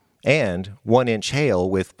damage, and 1-inch hail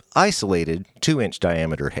with isolated 2-inch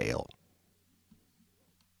diameter hail.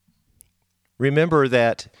 Remember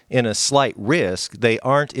that in a slight risk, they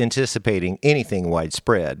aren't anticipating anything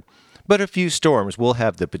widespread, but a few storms will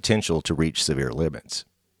have the potential to reach severe limits.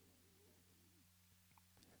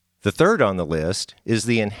 The third on the list is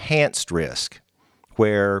the enhanced risk,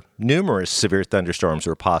 where numerous severe thunderstorms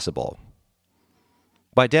are possible.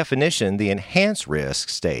 By definition, the enhanced risk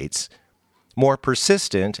states more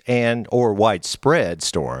persistent or widespread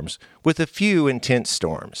storms with a few intense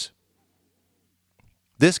storms.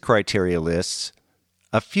 This criteria lists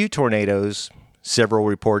a few tornadoes, several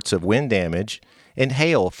reports of wind damage, and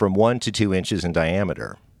hail from 1 to 2 inches in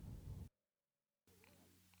diameter.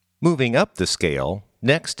 Moving up the scale,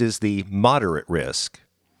 next is the moderate risk.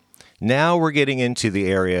 Now we're getting into the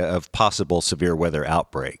area of possible severe weather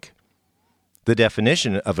outbreak. The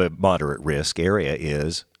definition of a moderate risk area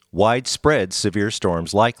is widespread severe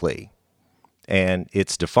storms likely, and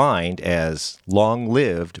it's defined as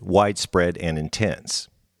long-lived, widespread, and intense.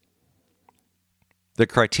 The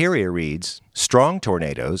criteria reads strong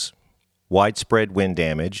tornadoes, widespread wind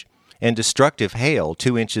damage, and destructive hail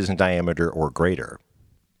 2 inches in diameter or greater.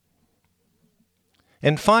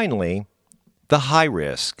 And finally, the high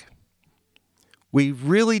risk. We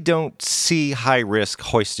really don't see high risk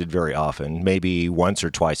hoisted very often, maybe once or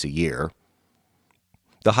twice a year.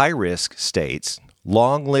 The high risk states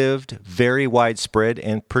long-lived, very widespread,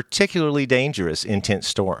 and particularly dangerous intense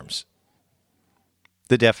storms.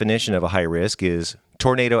 The definition of a high risk is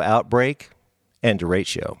tornado outbreak and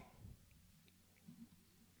derecho.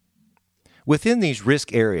 Within these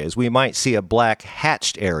risk areas, we might see a black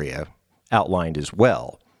hatched area outlined as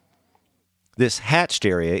well. This hatched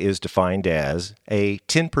area is defined as a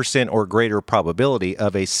 10% or greater probability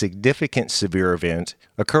of a significant severe event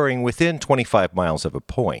occurring within 25 miles of a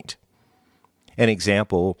point. An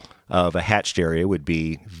example of a hatched area would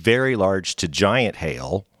be very large to giant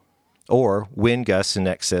hail or wind gusts in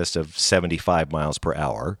excess of 75 miles per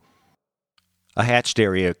hour. A hatched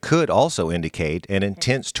area could also indicate an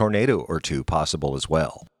intense tornado or two possible as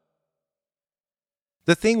well.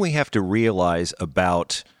 The thing we have to realize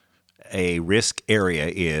about a risk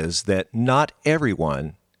area is that not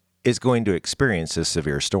everyone is going to experience a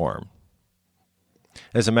severe storm.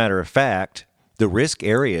 As a matter of fact, the risk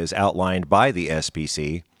areas outlined by the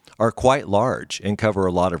SPC are quite large and cover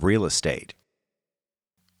a lot of real estate.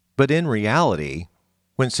 But in reality,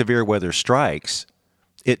 when severe weather strikes,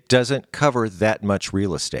 it doesn't cover that much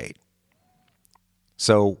real estate.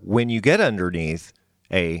 So when you get underneath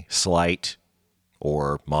a slight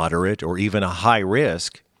or moderate or even a high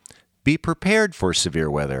risk, be prepared for severe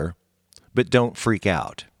weather, but don't freak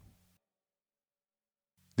out.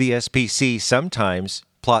 The SPC sometimes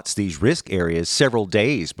plots these risk areas several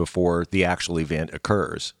days before the actual event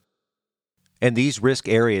occurs. And these risk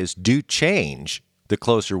areas do change the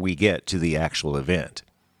closer we get to the actual event.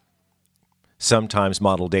 Sometimes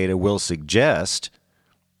model data will suggest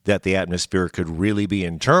that the atmosphere could really be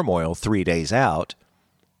in turmoil 3 days out,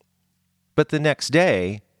 but the next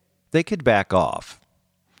day they could back off.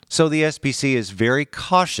 So the SPC is very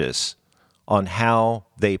cautious on how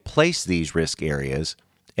they place these risk areas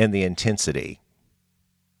and the intensity.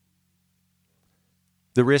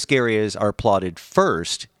 The risk areas are plotted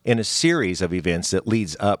first in a series of events that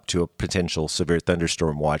leads up to a potential severe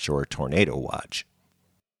thunderstorm watch or tornado watch.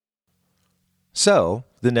 So,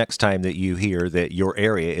 the next time that you hear that your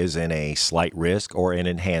area is in a slight risk or an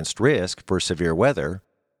enhanced risk for severe weather,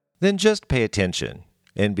 then just pay attention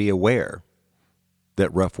and be aware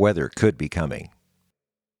that rough weather could be coming.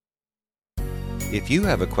 If you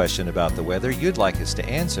have a question about the weather you'd like us to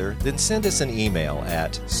answer, then send us an email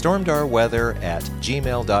at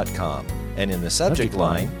stormdarweather@gmail.com and in the subject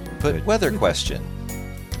line, put weather question.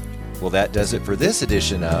 Well, that does it for this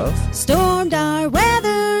edition of Stormdar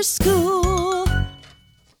Weather School.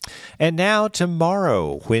 And now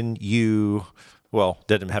tomorrow, when you, well,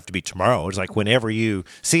 doesn't have to be tomorrow. It's like whenever you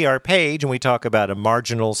see our page and we talk about a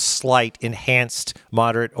marginal, slight, enhanced,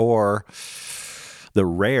 moderate, or the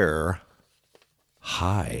rare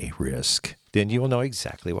high risk, then you will know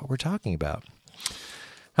exactly what we're talking about.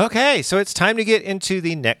 Okay, so it's time to get into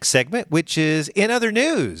the next segment, which is In Other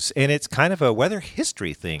News, and it's kind of a weather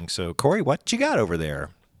history thing. So, Corey, what you got over there?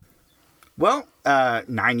 Well,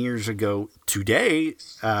 9 years ago today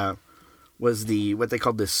was what they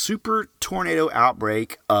called the super tornado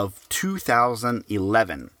outbreak of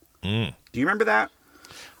 2011. Do you remember that?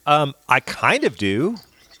 I kind of do.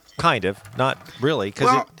 Kind of. Not really,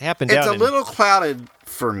 because it happened it's down a little clouded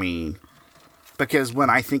for me, because when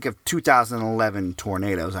I think of 2011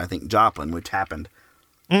 tornadoes, I think Joplin, which happened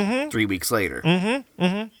 3 weeks later.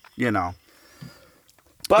 You know.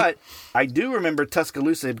 But I do remember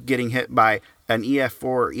Tuscaloosa getting hit by an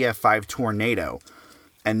EF4, EF5 tornado.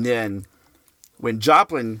 And then when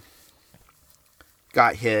Joplin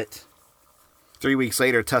got hit, 3 weeks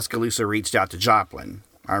later, Tuscaloosa reached out to Joplin.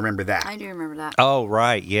 I remember that. I do remember that. Oh,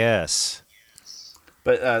 right. Yes.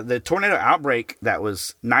 But the tornado outbreak that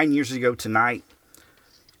was 9 years ago tonight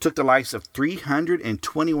took the lives of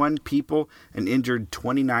 321 people and injured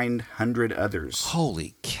 2,900 others.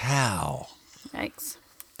 Holy cow. Yikes.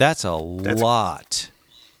 That's a lot.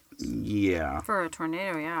 Yeah. For a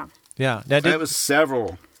tornado, yeah. Yeah. Now, It was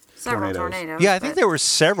several Several tornadoes. tornadoes. yeah, I think there were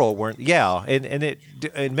several, weren't? Yeah, and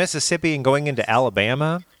in Mississippi and going into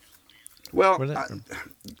Alabama. Well,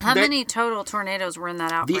 How many total tornadoes were in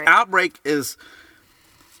that outbreak? the outbreak is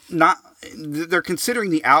not. They're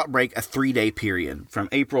considering the outbreak a 3-day period from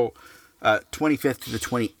April 25th to the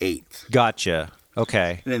 28th. Gotcha.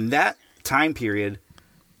 Okay. And in that time period,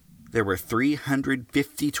 there were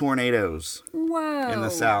 350 tornadoes Whoa. in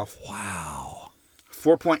the South. Wow.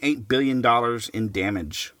 $4.8 billion in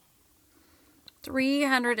damage.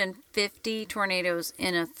 350 tornadoes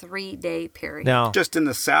in a 3-day period. Now, Just in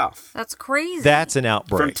the South. That's crazy. that's an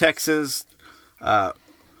outbreak. From Texas,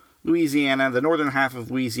 Louisiana, the northern half of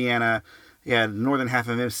Louisiana, the northern half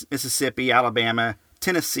of Mississippi, Alabama,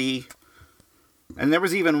 Tennessee. And there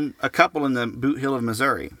was even a couple in the Boot Hill of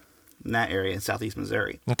Missouri, in that area, in southeast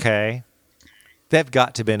Missouri. Okay. They've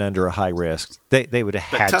got to have been under a high risk. They would have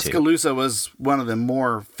But had to. Tuscaloosa was one of the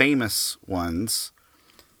more famous ones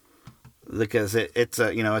because it's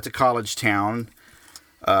a college town.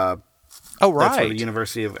 Oh, That's where the right.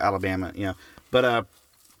 University of Alabama, But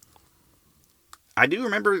I do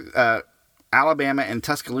remember Alabama and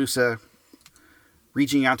Tuscaloosa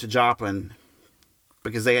reaching out to Joplin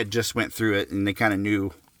because they had just went through it and they kind of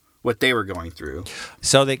knew what they were going through.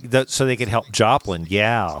 So they could help Joplin.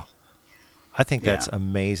 Yeah. I think that's Yeah.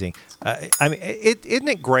 amazing. I mean, isn't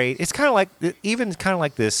it great? It's kind of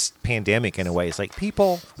like this pandemic in a way. It's like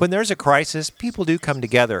people, when there's a crisis, people do come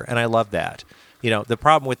together, and I love that. The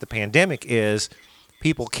problem with the pandemic is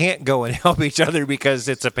people can't go and help each other because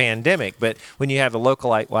it's a pandemic. But when you have a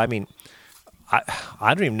localized, well, I mean,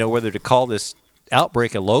 I don't even know whether to call this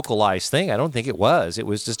outbreak a localized thing. I don't think it was. It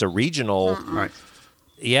was just a regional. Right.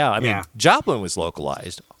 Yeah, I mean, Yeah. Joplin was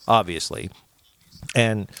localized, obviously,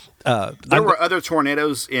 and There were other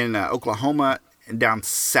tornadoes in Oklahoma and down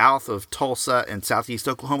south of Tulsa and southeast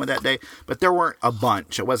Oklahoma that day, but there weren't a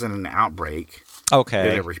bunch. It wasn't an outbreak.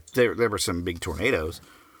 okay. There were some big tornadoes.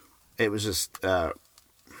 It was just an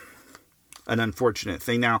unfortunate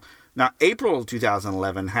thing. Now, April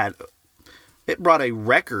 2011 brought a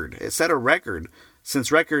record. It set a record.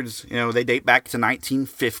 Since records, they date back to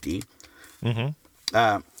 1950.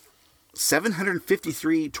 Mm-hmm.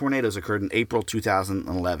 753 tornadoes occurred in April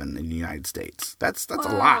 2011 in the United States. That's a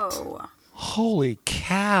lot. Whoa. Holy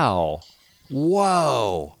cow!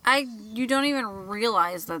 Whoa! You don't even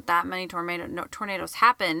realize that many tornadoes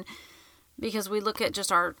happen because we look at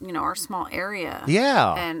just our small area.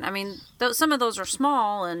 Yeah. And I mean, some of those are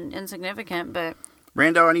small and insignificant, but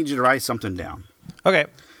Rando, I need you to write something down. Okay.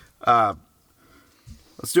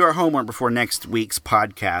 Let's do our homework before next week's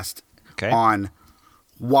podcast Okay. on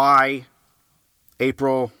why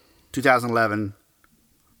April 2011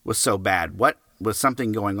 was so bad. What was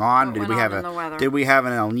something going on? What Did went we on have in the weather? Did we have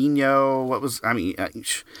an El Nino? What was? I mean,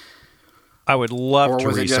 I would love or to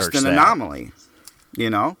was it research just an that. anomaly?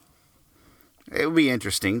 It would be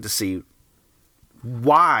interesting to see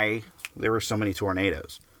why there were so many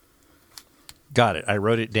tornadoes. Got it. I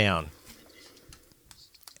wrote it down.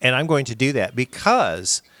 And I'm going to do that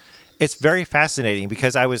because it's very fascinating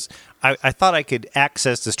because I thought I could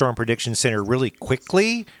access the Storm Prediction Center really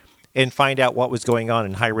quickly and find out what was going on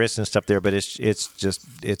in high risk and stuff there, but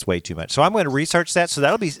it's way too much. So I'm going to research that. So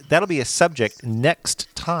that'll be a subject next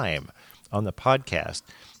time on the podcast.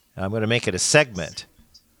 I'm going to make it a segment.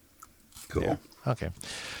 Cool. Yeah. Okay.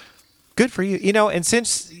 Good for you. And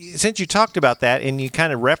since you talked about that and you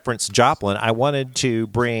kind of referenced Joplin, I wanted to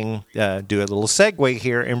do a little segue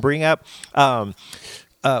here and bring up.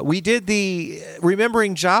 We did the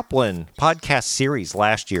Remembering Joplin podcast series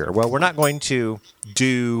last year. Well, we're not going to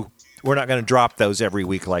drop those every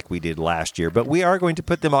week like we did last year, but we are going to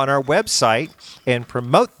put them on our website and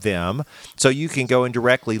promote them so you can go and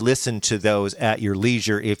directly listen to those at your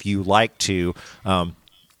leisure if you like to.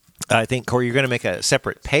 I think, Corey, you're going to make a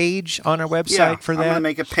separate page on our website for that? I'm going to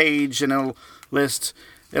make a page and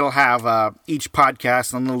it'll have each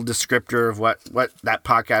podcast and a little descriptor of what that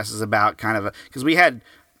podcast is about, kind of, because we had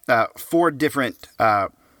 4 different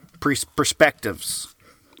perspectives.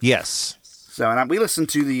 Yes. So, and we listened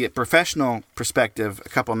to the professional perspective a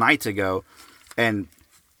couple nights ago, and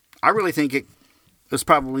I really think it was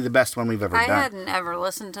probably the best one we've ever I done. hadn't ever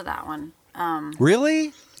listened to that one.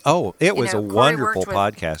 Really? Oh, it was a Corey wonderful worked with-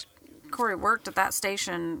 podcast. Corey worked at that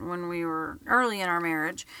station when we were early in our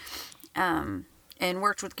marriage, and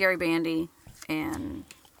worked with Gary Bandy, and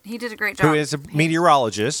he did a great job. Who is a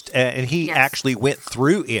meteorologist, and he Yes. actually went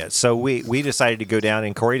through it. So we decided to go down,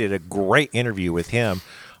 and Corey did a great interview with him,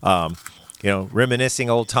 reminiscing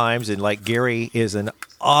old times. And like Gary is an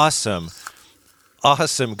awesome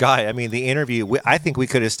guy. I mean, the interview, I think we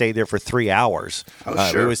could have stayed there for 3 hours. Oh,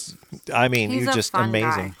 sure. He's he was a just fun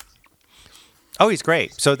amazing. guy. Oh, he's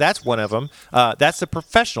great. So that's one of them. That's the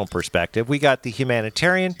professional perspective. We got the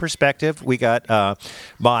humanitarian perspective. We got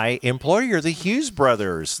my employer, the Hughes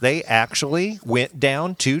brothers. They actually went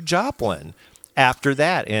down to Joplin after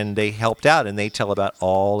that, and they helped out, and they tell about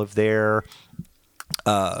all of their,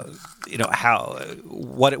 what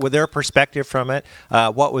their perspective from it.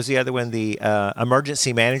 What was the other one? The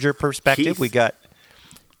emergency manager perspective. Keith. We got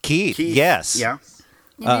Keith. Yes. Yeah.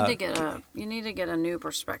 You need to get a new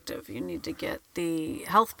perspective. You need to get the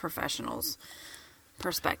health professionals'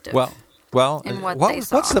 perspective. Well, And what they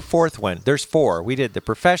saw. what's the fourth one? There's 4. We did the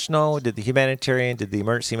professional, did the humanitarian, did the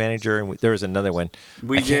emergency manager, and there was another one.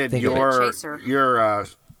 We I can't did think of it. Chaser.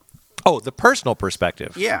 The personal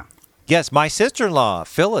perspective. Yeah. Yes, my sister-in-law,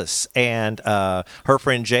 Phyllis, and her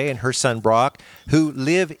friend Jay and her son Brock, who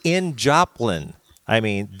live in Joplin. I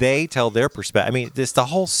mean, they tell their perspective. I mean, the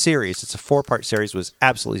whole series, it's a 4-part series, was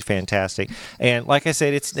absolutely fantastic. And like I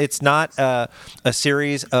said, it's not a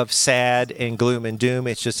series of sad and gloom and doom.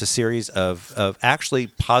 It's just a series of actually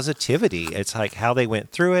positivity. It's like how they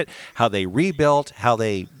went through it, how they rebuilt, how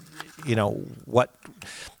they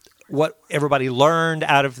what everybody learned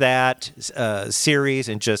out of that series,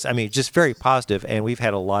 and just very positive. And we've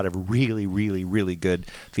had a lot of really, really, really good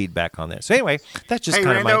feedback on this. So anyway, that's just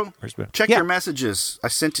kind Rando, of my check your messages. I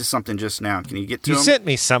sent you something just now. Can you get to them? You sent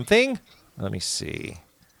me something. Let me see.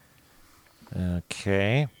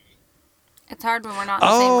 Okay. It's hard when we're not in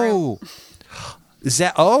the same room.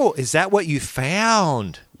 Is that what you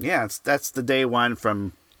found? Yeah, that's the day one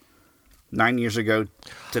from 9 years ago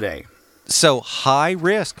today. So high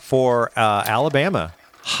risk for Alabama.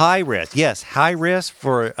 High risk. Yes, high risk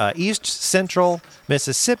for east central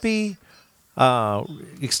Mississippi,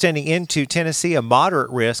 extending into Tennessee, a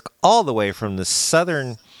moderate risk all the way from the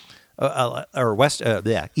southern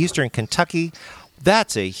eastern Kentucky.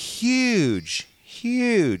 That's a huge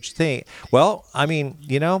thing. Well,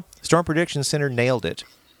 Storm Prediction Center nailed it.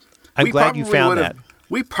 I'm glad you found that.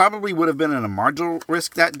 We probably would have been in a marginal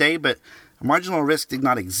risk that day, but a marginal risk did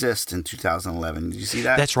not exist in 2011. Did you see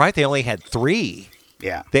that? That's right. They only had 3.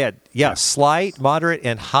 Yeah. They had, slight, moderate,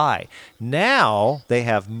 and high. Now they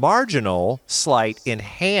have marginal, slight,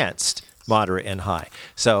 enhanced, moderate, and high.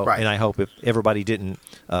 So, right. And I hope if everybody didn't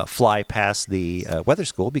fly past the weather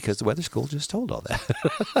school, because the weather school just told all that.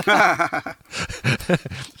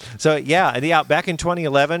 So, back in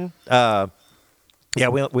 2011,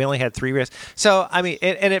 we only had 3 risks. So,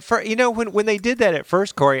 and at first, when they did that at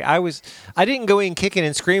first, Corey, I didn't go in kicking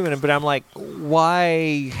and screaming, but I'm like,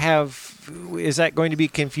 is that going to be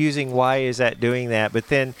confusing? Why is that doing that? But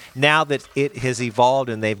then now that it has evolved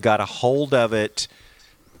and they've got a hold of it,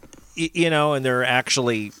 and they're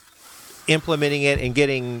actually implementing it and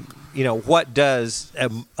getting, what does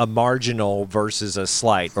a marginal versus a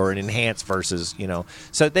slight, or an enhanced versus,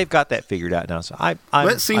 so they've got that figured out now. So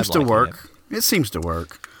it seems to work. It seems to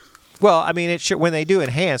work. Well, it sure, when they do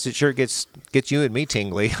enhance, it sure gets you and me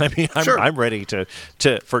tingly. I'm ready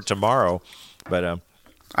for tomorrow, but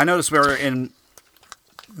I noticed we're in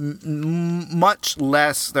much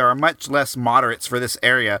less. There are much less moderates for this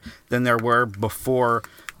area than there were before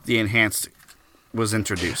the enhanced was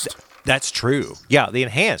introduced. That's true. Yeah, the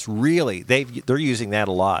enhanced really they're using that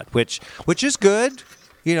a lot, which is good.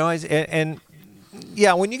 And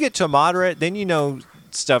when you get to a moderate, then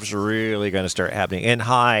stuff's really going to start happening. And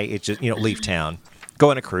high, it's just, leave town. Go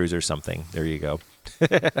on a cruise or something. There you go.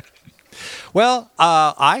 Well,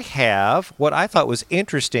 I have what I thought was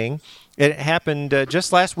interesting. It happened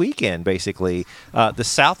just last weekend, basically. The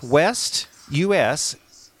Southwest U.S.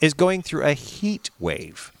 is going through a heat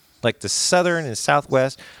wave, like the southern and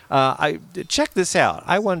southwest. Check this out.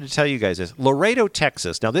 I wanted to tell you guys this. Laredo,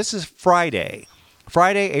 Texas. Now, this is Friday,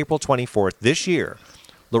 April 24th this year.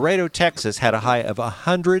 Laredo, Texas had a high of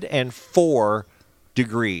 104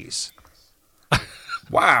 degrees.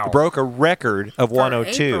 Wow. Broke a record of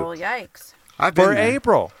 102. April, yikes. I've been For there.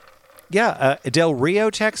 April. Yeah. Del Rio,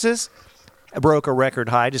 Texas broke a record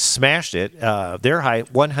high, just smashed it. Their high,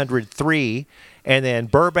 103. And then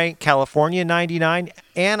Burbank, California, 99.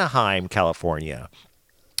 Anaheim, California.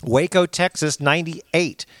 Waco, Texas,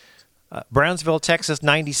 98. Brownsville, Texas,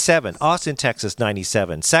 97. Austin, Texas,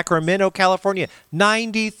 97. Sacramento, California,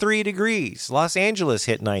 93 degrees. Los Angeles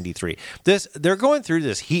hit 93. They're going through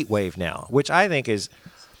this heat wave now, which I think is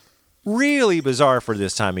really bizarre for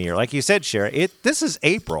this time of year. Like you said, Sherry, this is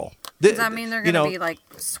April. Does that mean they're going to be like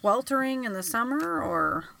sweltering in the summer,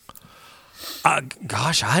 or?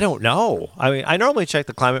 Gosh, I don't know. I normally check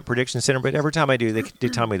the Climate Prediction Center, but every time I do, they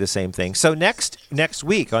tell me the same thing. So next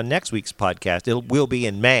week, on next week's podcast, will be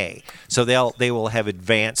in May. So they will have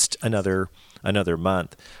advanced another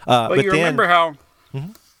month. But you remember how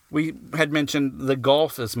we had mentioned the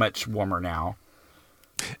Gulf is much warmer now.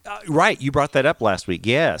 Right, you brought that up last week.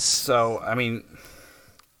 Yes. So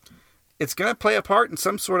it's going to play a part in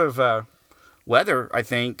some sort of weather. I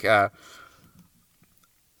think.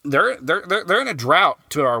 They're in a drought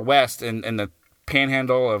to our west in the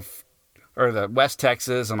panhandle or the West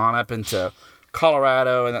Texas and on up into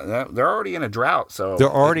Colorado, and they're already in a drought. So they're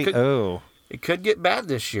already it could get bad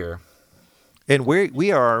this year. And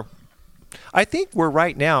we are, I think we're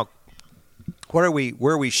right now. Where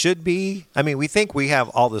we should be? We think we have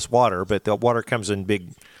all this water, but the water comes in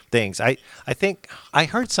big things. I think I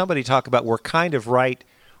heard somebody talk about we're kind of right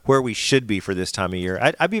where we should be for this time of year.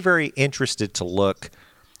 I'd be very interested to look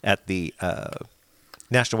at the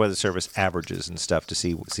National Weather Service averages and stuff to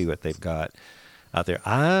see what they've got out there.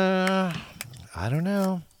 I don't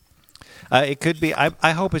know. It could be.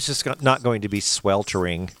 I hope it's just not going to be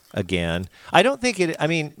sweltering again. I don't think it.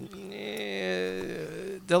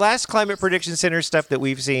 The last Climate Prediction Center stuff that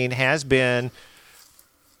we've seen has been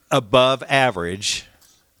above average.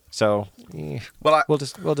 So, we'll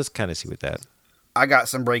just kind of see what that. I got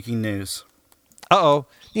some breaking news. Uh-oh.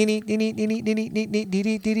 Okay,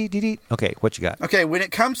 what you got? Okay, when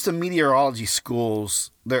it comes to meteorology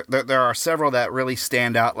schools, there are several that really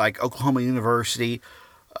stand out, like Oklahoma University,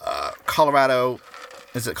 Colorado.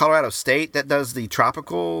 Is it Colorado State that does the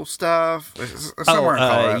tropical stuff? Somewhere in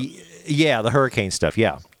Colorado. Yeah, the hurricane stuff,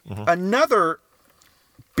 yeah. Mm-hmm. Another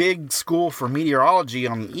big school for meteorology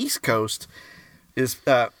on the East Coast is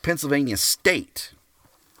Pennsylvania State.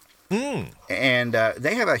 And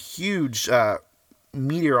they have a huge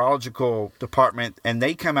meteorological department, and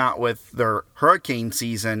they come out with their hurricane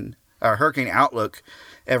season, hurricane outlook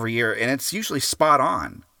every year, and it's usually spot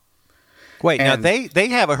on. Wait, And- now they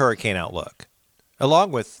have a hurricane outlook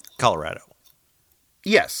along with Colorado.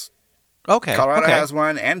 Yes, Okay. Colorado okay. has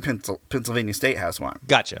one, and Pennsylvania State has one.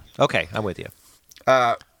 Gotcha. Okay, I'm with you.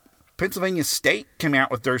 Pennsylvania State came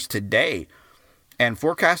out with theirs today, and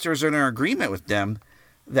forecasters are in agreement with them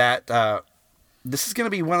that this is going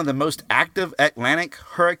to be one of the most active Atlantic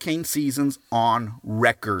hurricane seasons on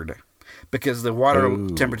record because the water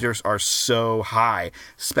temperatures are so high,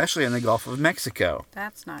 especially in the Gulf of Mexico.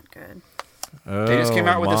 That's not good. They just came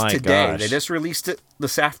out with this my today. gosh. They just released it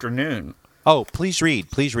this afternoon. Oh, please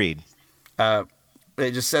read. Please read.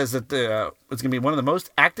 It just says that it's going to be one of the most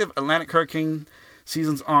active Atlantic hurricane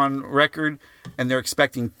seasons on record, and they're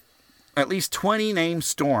expecting at least 20 named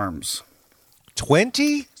storms.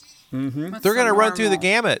 20? Mm-hmm. They're going to run through the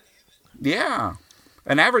gamut. Yeah.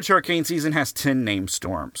 An average hurricane season has 10 named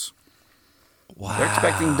storms. Wow. They're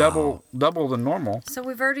expecting double the normal. So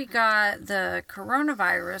we've already got the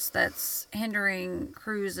coronavirus that's hindering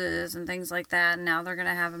cruises and things like that, and now they're going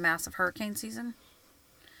to have a massive hurricane season.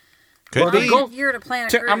 Could Well, the be. Gulf- Year to plan a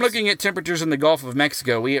cruise. I'm looking at temperatures in the Gulf of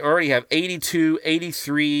Mexico. We already have 82,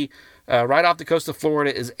 83. Right off the coast of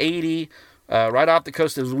Florida is 80. Right off the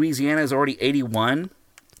coast of Louisiana is already 81.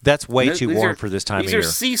 That's way These too warm for this time of These year. are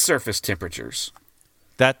sea surface temperatures.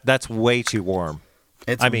 That's way too warm.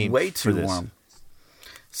 It's for way too this. warm.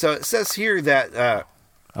 So it says here that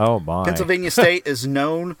Oh my. Pennsylvania State is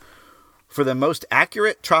known for the most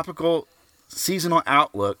accurate tropical seasonal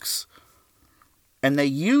outlooks, and they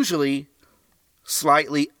usually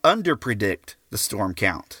slightly underpredict the storm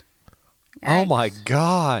count. Oh my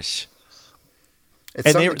gosh. It's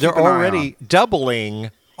And something to they're keep an eye already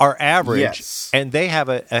doubling our average, Yes. and they have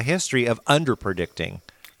a history of underpredicting. on.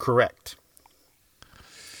 Correct.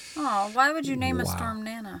 Oh, why would you name a storm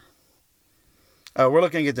Nana? We're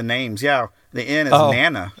looking at the names. Yeah, the N is Oh.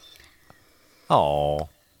 Nana. Oh.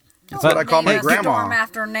 That's what I call my Name a storm grandma.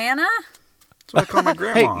 after Nana? That's what I call my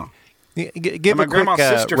grandma. Give and my a quick grandma's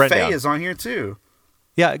sister rundown. Faye is on here too.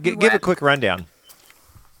 Yeah, give a What? quick rundown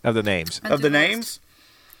of the names. Of the names,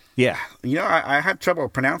 Yeah. you know, I have trouble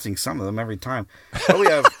pronouncing some of them every time. But we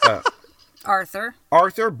have Arthur.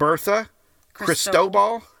 Arthur, Bertha,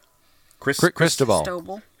 Cristobal. Cristobal.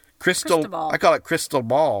 Cristobal. Crystal. I call it Crystal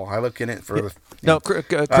Ball. I look in it for the No,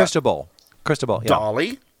 Cristobal. Cristobal, yeah.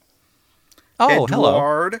 Dolly. Oh,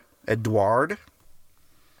 hello. Edward.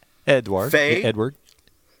 Edward. Faye. Edward.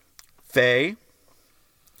 Faye.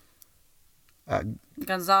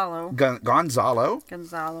 Gonzalo. Gonzalo.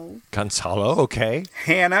 Gonzalo, okay.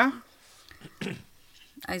 Hannah.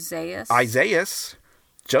 Isaias.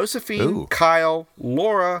 Josephine. Ooh. Kyle.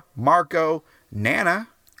 Laura. Marco. Nana.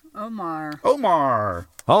 Omar. Omar.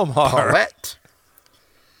 Omar. Paulette.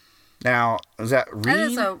 Now, is that That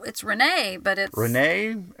is Rene? it's Renee, but it's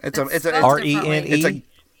Renee? It's a spelled R-E-N-E? it's a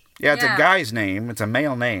it's Yeah. a guy's name. It's a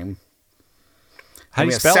male name. How do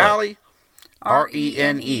we you have spell it? Sally.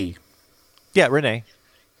 Rene. Yeah, Renee.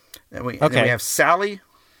 And we Okay. have Sally,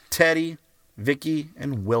 Teddy, Vicky,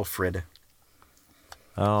 and Wilfred.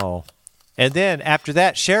 Oh. And then after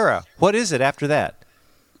that, Shara. What is it after that?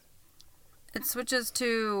 It switches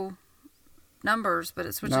to numbers, but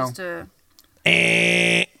it switches No.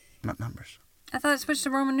 to. Not numbers. I thought it switched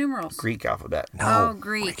to Roman numerals. Greek alphabet. Oh,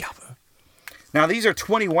 Greek. Now these are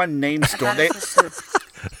 21 name storms.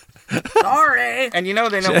 Sorry. And you know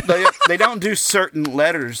they don't do certain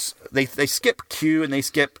letters. They skip Q and they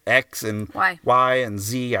skip X and Why? Y and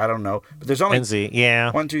Z. I don't know. But there's only And Z,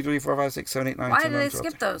 yeah. 1, 2, 3, 4, 5, 6, 7, 8, 9, Why 10, do they 11, 12,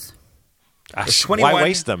 skip those? There's Why 21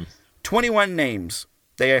 waste them? 21 names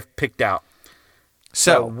they have picked out.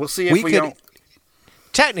 So we'll see if we could don't.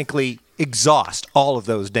 technically exhaust all of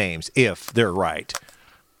those names if they're right.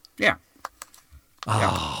 Yeah.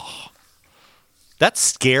 That's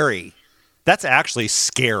scary. That's actually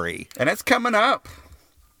scary. And it's coming up.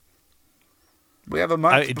 We have a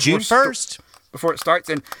month before June 1st? before it starts,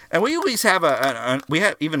 and we always have we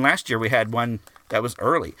have even last year we had one that was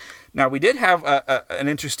early. Now we did have an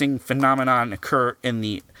interesting phenomenon occur in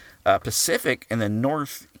the Pacific, in the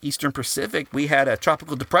northeastern Pacific, we had a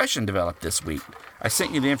tropical depression develop this week. I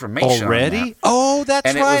sent you the information Already? on that. Oh, that's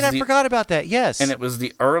And it right. was I forgot about that. Yes. And it was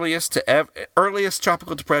the earliest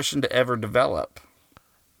tropical depression to ever develop.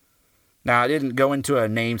 Now, it didn't go into a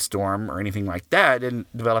named storm or anything like that. It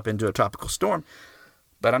didn't develop into a tropical storm.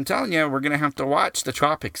 But I'm telling you, we're going to have to watch the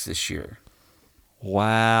tropics this year.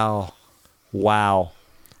 Wow.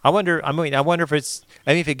 I wonder if it's.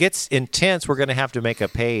 I mean, if it gets intense, we're going to have to make a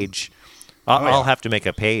page. I'll have to make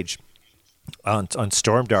a page on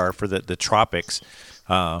Stormdar for the tropics.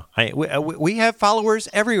 We have followers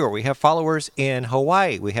everywhere. We have followers in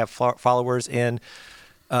Hawaii. We have followers in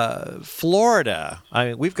Florida. I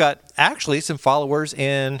mean, we've got actually some followers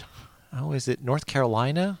in. Oh, is it North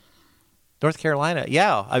Carolina? North Carolina,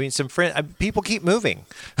 yeah. I mean, some people keep moving.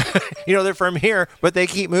 They're from here, but they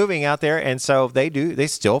keep moving out there, and so they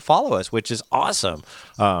still follow us, which is awesome.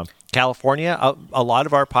 California, a lot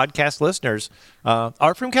of our podcast listeners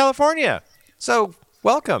are from California, so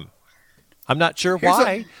welcome. I'm not sure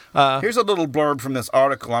why. Here's a little blurb from this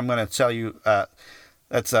article I'm going to tell you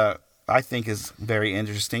that's I think is very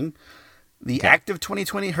interesting. The active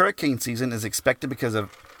 2020 hurricane season is expected because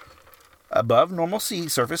of above normal sea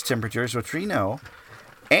surface temperatures, which we know,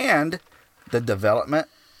 and the development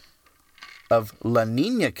of La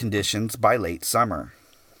Nina conditions by late summer.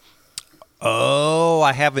 Oh,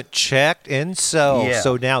 I haven't checked, and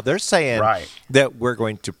so now they're saying that we're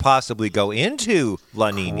going to possibly go into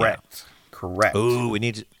La Nina. Correct. Ooh, we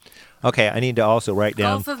need to. Okay, I need to also write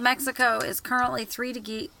down. Gulf of Mexico is currently 3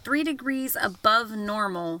 degrees above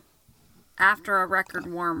normal after a record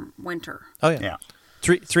warm winter. Oh yeah.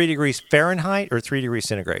 3 degrees Fahrenheit or 3 degrees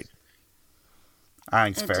centigrade? I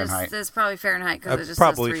think it's Fahrenheit. It's probably Fahrenheit because it just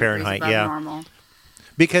probably says 3 Fahrenheit, degrees above normal.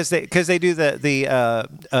 Because they do the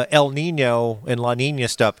El Nino and La Nina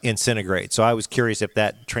stuff in centigrade. So I was curious if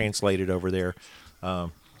that translated over there.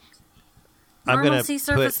 Normal sea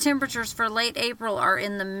surface temperatures for late April are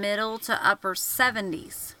in the middle to upper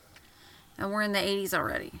 70s. And we're in the 80s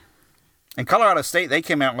already. In Colorado State, they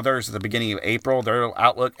came out with theirs at the beginning of April, their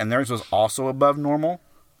outlook, and theirs was also above normal.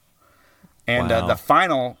 And the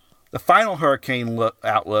final hurricane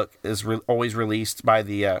outlook is always released by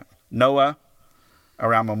the NOAA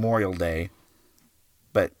around Memorial Day.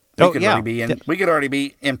 But we could already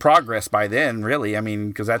be in progress by then, really. I mean,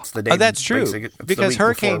 because that's the day. Oh, that's true. Because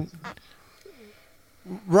hurricane.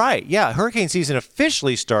 Right, yeah. Hurricane season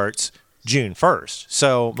officially starts June 1st.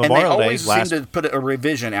 So Memorial Day seem to put a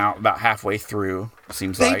revision out about halfway through, it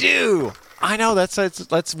seems like. They do. I know,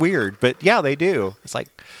 that's weird. But yeah, they do. It's like,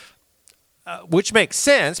 which makes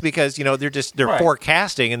sense because, they're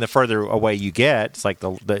forecasting, and the further away you get, it's like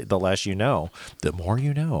the less you know, the more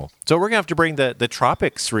you know. So we're going to have to bring the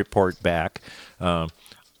tropics report back.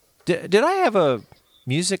 Did I have a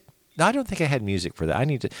music? No, I don't think I had music for that. I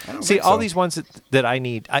need to see all these ones that I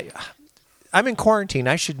need. I'm in quarantine.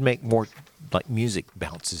 I should make more like music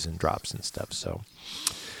bounces and drops and stuff. So,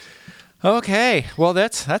 okay. Well,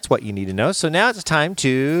 that's what you need to know. So now it's time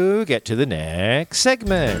to get to the next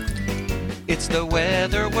segment. It's the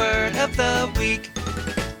weather word of the week.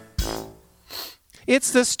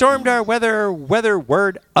 It's the Stormdar weather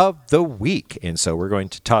word of the week. And so we're going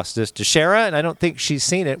to toss this to Shara, and I don't think she's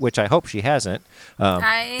seen it, which I hope she hasn't.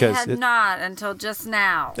 I had not until just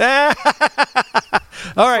now.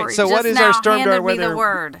 All right, so what is our Stormdar weather? Me the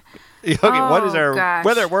word. Okay, what is our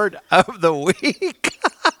weather word of the week?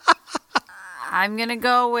 I'm going to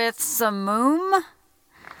go with Samoom.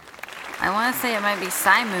 I want to say it might be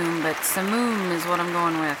Simoom, but Samoom is what I'm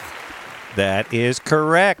going with. That is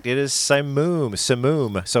correct. It is Samoom.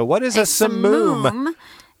 Samoom. So what is a Samoom? Samoom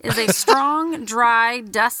is a strong, dry,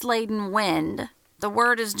 dust-laden wind. The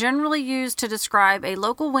word is generally used to describe a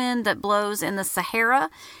local wind that blows in the Sahara,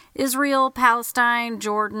 Israel, Palestine,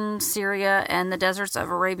 Jordan, Syria, and the deserts of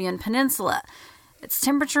Arabian Peninsula. Its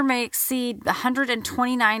temperature may exceed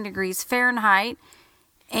 129 degrees Fahrenheit,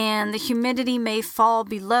 and the humidity may fall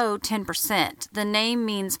below 10%. The name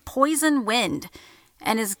means poison wind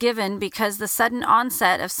and is given because the sudden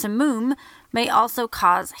onset of Samoom may also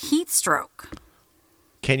cause heat stroke.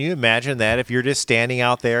 Can you imagine that if you're just standing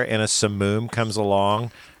out there and a Samoom comes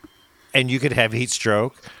along and you could have heat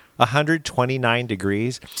stroke? 129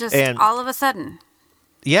 degrees. Just all of a sudden.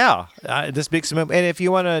 Yeah, this big Samoom. And if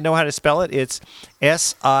you want to know how to spell it, it's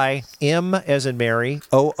S-I-M as in Mary,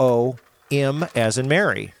 O-O-M as in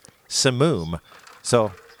Mary. Samoom.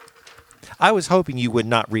 So I was hoping you would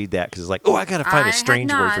not read that because it's like, I got to find a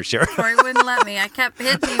strange word for Shara. Corey wouldn't let me. I kept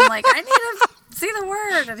hitting him like, I need to see the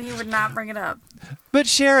word, and he would not bring it up. But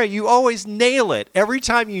Shara, you always nail it. Every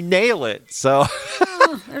time you nail it. So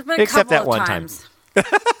There's been a except couple that of one times. time.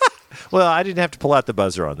 Well, I didn't have to pull out the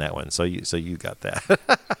buzzer on that one, so you got that.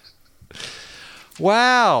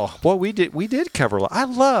 Wow. Well, we did cover a lot. I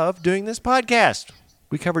love doing this podcast.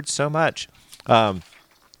 We covered so much.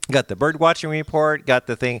 Got the bird watching report, got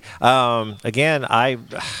the thing. Again, I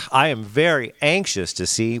am very anxious to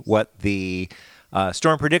see what the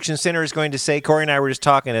Storm Prediction Center is going to say. Corey and I were just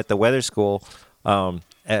talking at the weather school.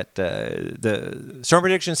 At the Storm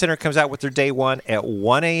Prediction Center comes out with their day one at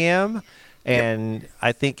 1 a.m. And yep.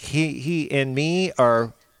 I think he and me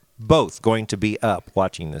are both going to be up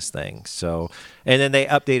watching this thing. So, and then they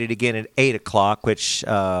update it again at 8 o'clock, which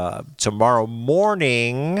tomorrow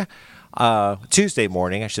morning, Tuesday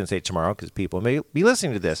morning, I shouldn't say tomorrow because people may be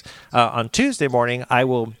listening to this. On Tuesday morning,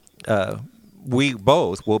 we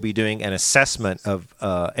both will be doing an assessment of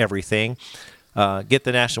everything. Get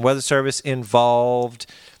the National Weather Service involved,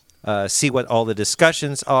 see what all the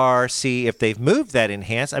discussions are, see if they've moved that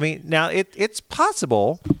enhanced. I mean, now it's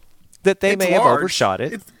possible that they may have overshot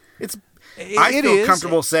it. I feel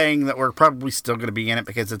comfortable saying that we're probably still going to be in it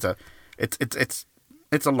because it's a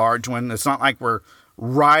large one. It's not like we're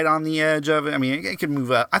right on the edge of it. I mean, it could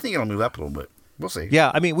move up. I think it'll move up a little bit. We'll see. Yeah,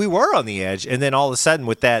 I mean, we were on the edge, and then all of a sudden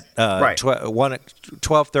with that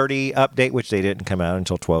 12:30 update, which they didn't come out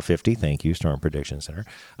until 12:50. Thank you, Storm Prediction Center.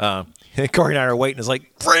 Corey and I are waiting. It's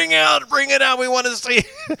like, bring it out. We want to see.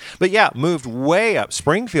 But yeah, moved way up.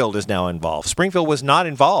 Springfield is now involved. Springfield was not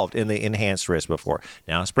involved in the enhanced risk before.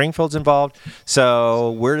 Now Springfield's involved.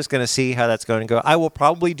 So we're just going to see how that's going to go. I will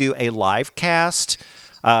probably do a live cast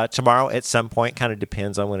tomorrow at some point, kind of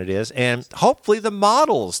depends on when it is, and hopefully the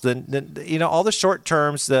models, all the short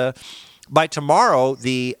terms. By tomorrow,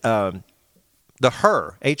 the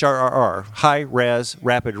HRRR, high res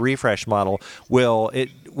rapid refresh model will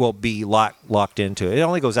be locked into it. It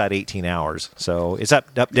only goes out 18 hours, so it's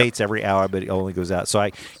updates every hour, but it only goes out. So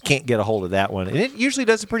I can't get a hold of that one, and it usually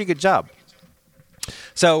does a pretty good job.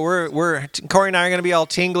 So we're Corey and I are going to be all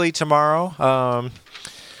tingly tomorrow.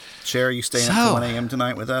 Shara, you staying up to 1 a.m.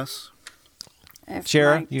 tonight with us? If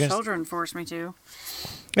Shara, my children force me to.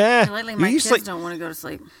 Yeah. Lately, my kids don't want to go to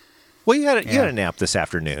sleep. Well, you had a nap this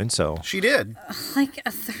afternoon, so. She did. Like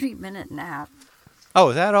a 30-minute nap. Oh,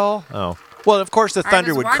 is that all? Oh. Well, of course, the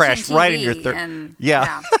thunder would crash TV right in your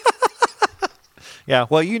Yeah. Yeah,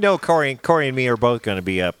 well, Corey and me are both going to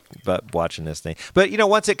be up watching this thing. But,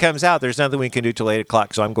 once it comes out, there's nothing we can do till 8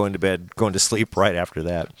 o'clock, so I'm going to sleep right after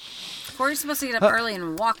that. Corey's supposed to get up early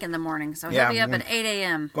and walk in the morning, so he'll be up at 8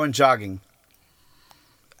 a.m. Going jogging.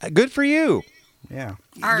 Good for you. Yeah.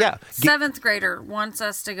 Our seventh grader wants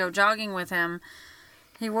us to go jogging with him.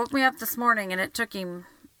 He woke me up this morning, and it took him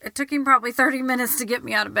probably 30 minutes to get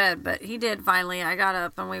me out of bed, but he did finally. I got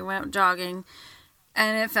up, and we went jogging,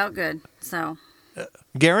 and it felt good, so.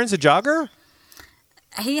 Garen's a jogger?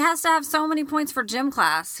 He has to have so many points for gym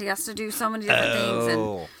class. He has to do so many different things,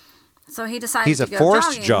 and so he decided he's to a go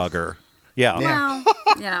forced jogging. jogger. Yeah.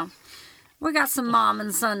 Well, we got some mom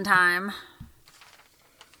and son time.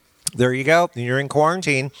 There you go. You're in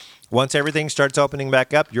quarantine. Once everything starts opening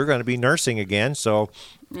back up, you're going to be nursing again. So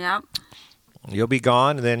yep. You'll be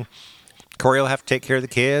gone, and then Corey will have to take care of the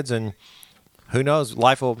kids, and who knows,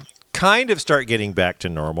 life will kind of start getting back to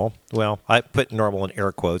normal. Well, I put normal in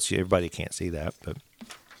air quotes. Everybody can't see that, but.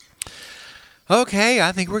 Okay,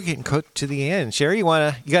 I think we're getting cooked to the end. Sherry, you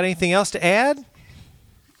got anything else to add?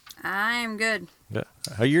 I'm good.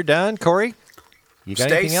 Oh, you're done, Corey? You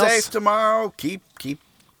got anything else? Stay safe tomorrow. Keep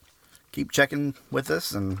checking with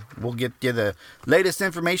us, and we'll get you the latest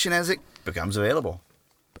information as it becomes available.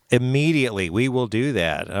 Immediately, we will do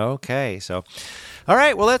that. Okay, so. All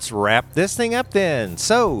right, well, let's wrap this thing up then.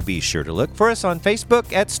 So be sure to look for us on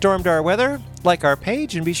Facebook at Stormdar Weather, like our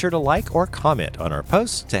page, and be sure to like or comment on our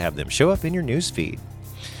posts to have them show up in your news feed.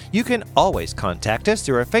 You can always contact us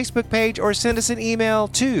through our Facebook page or send us an email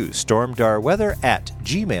to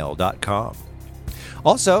stormdarweather@gmail.com.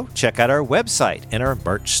 Also, check out our website and our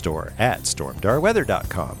merch store at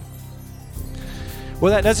stormdarweather.com.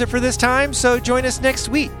 Well, that does it for this time, so join us next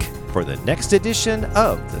week for the next edition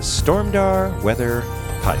of the Stormdar Weather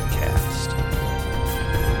Podcast.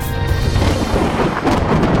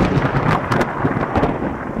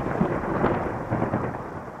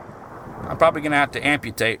 I'm probably going to have to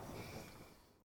amputate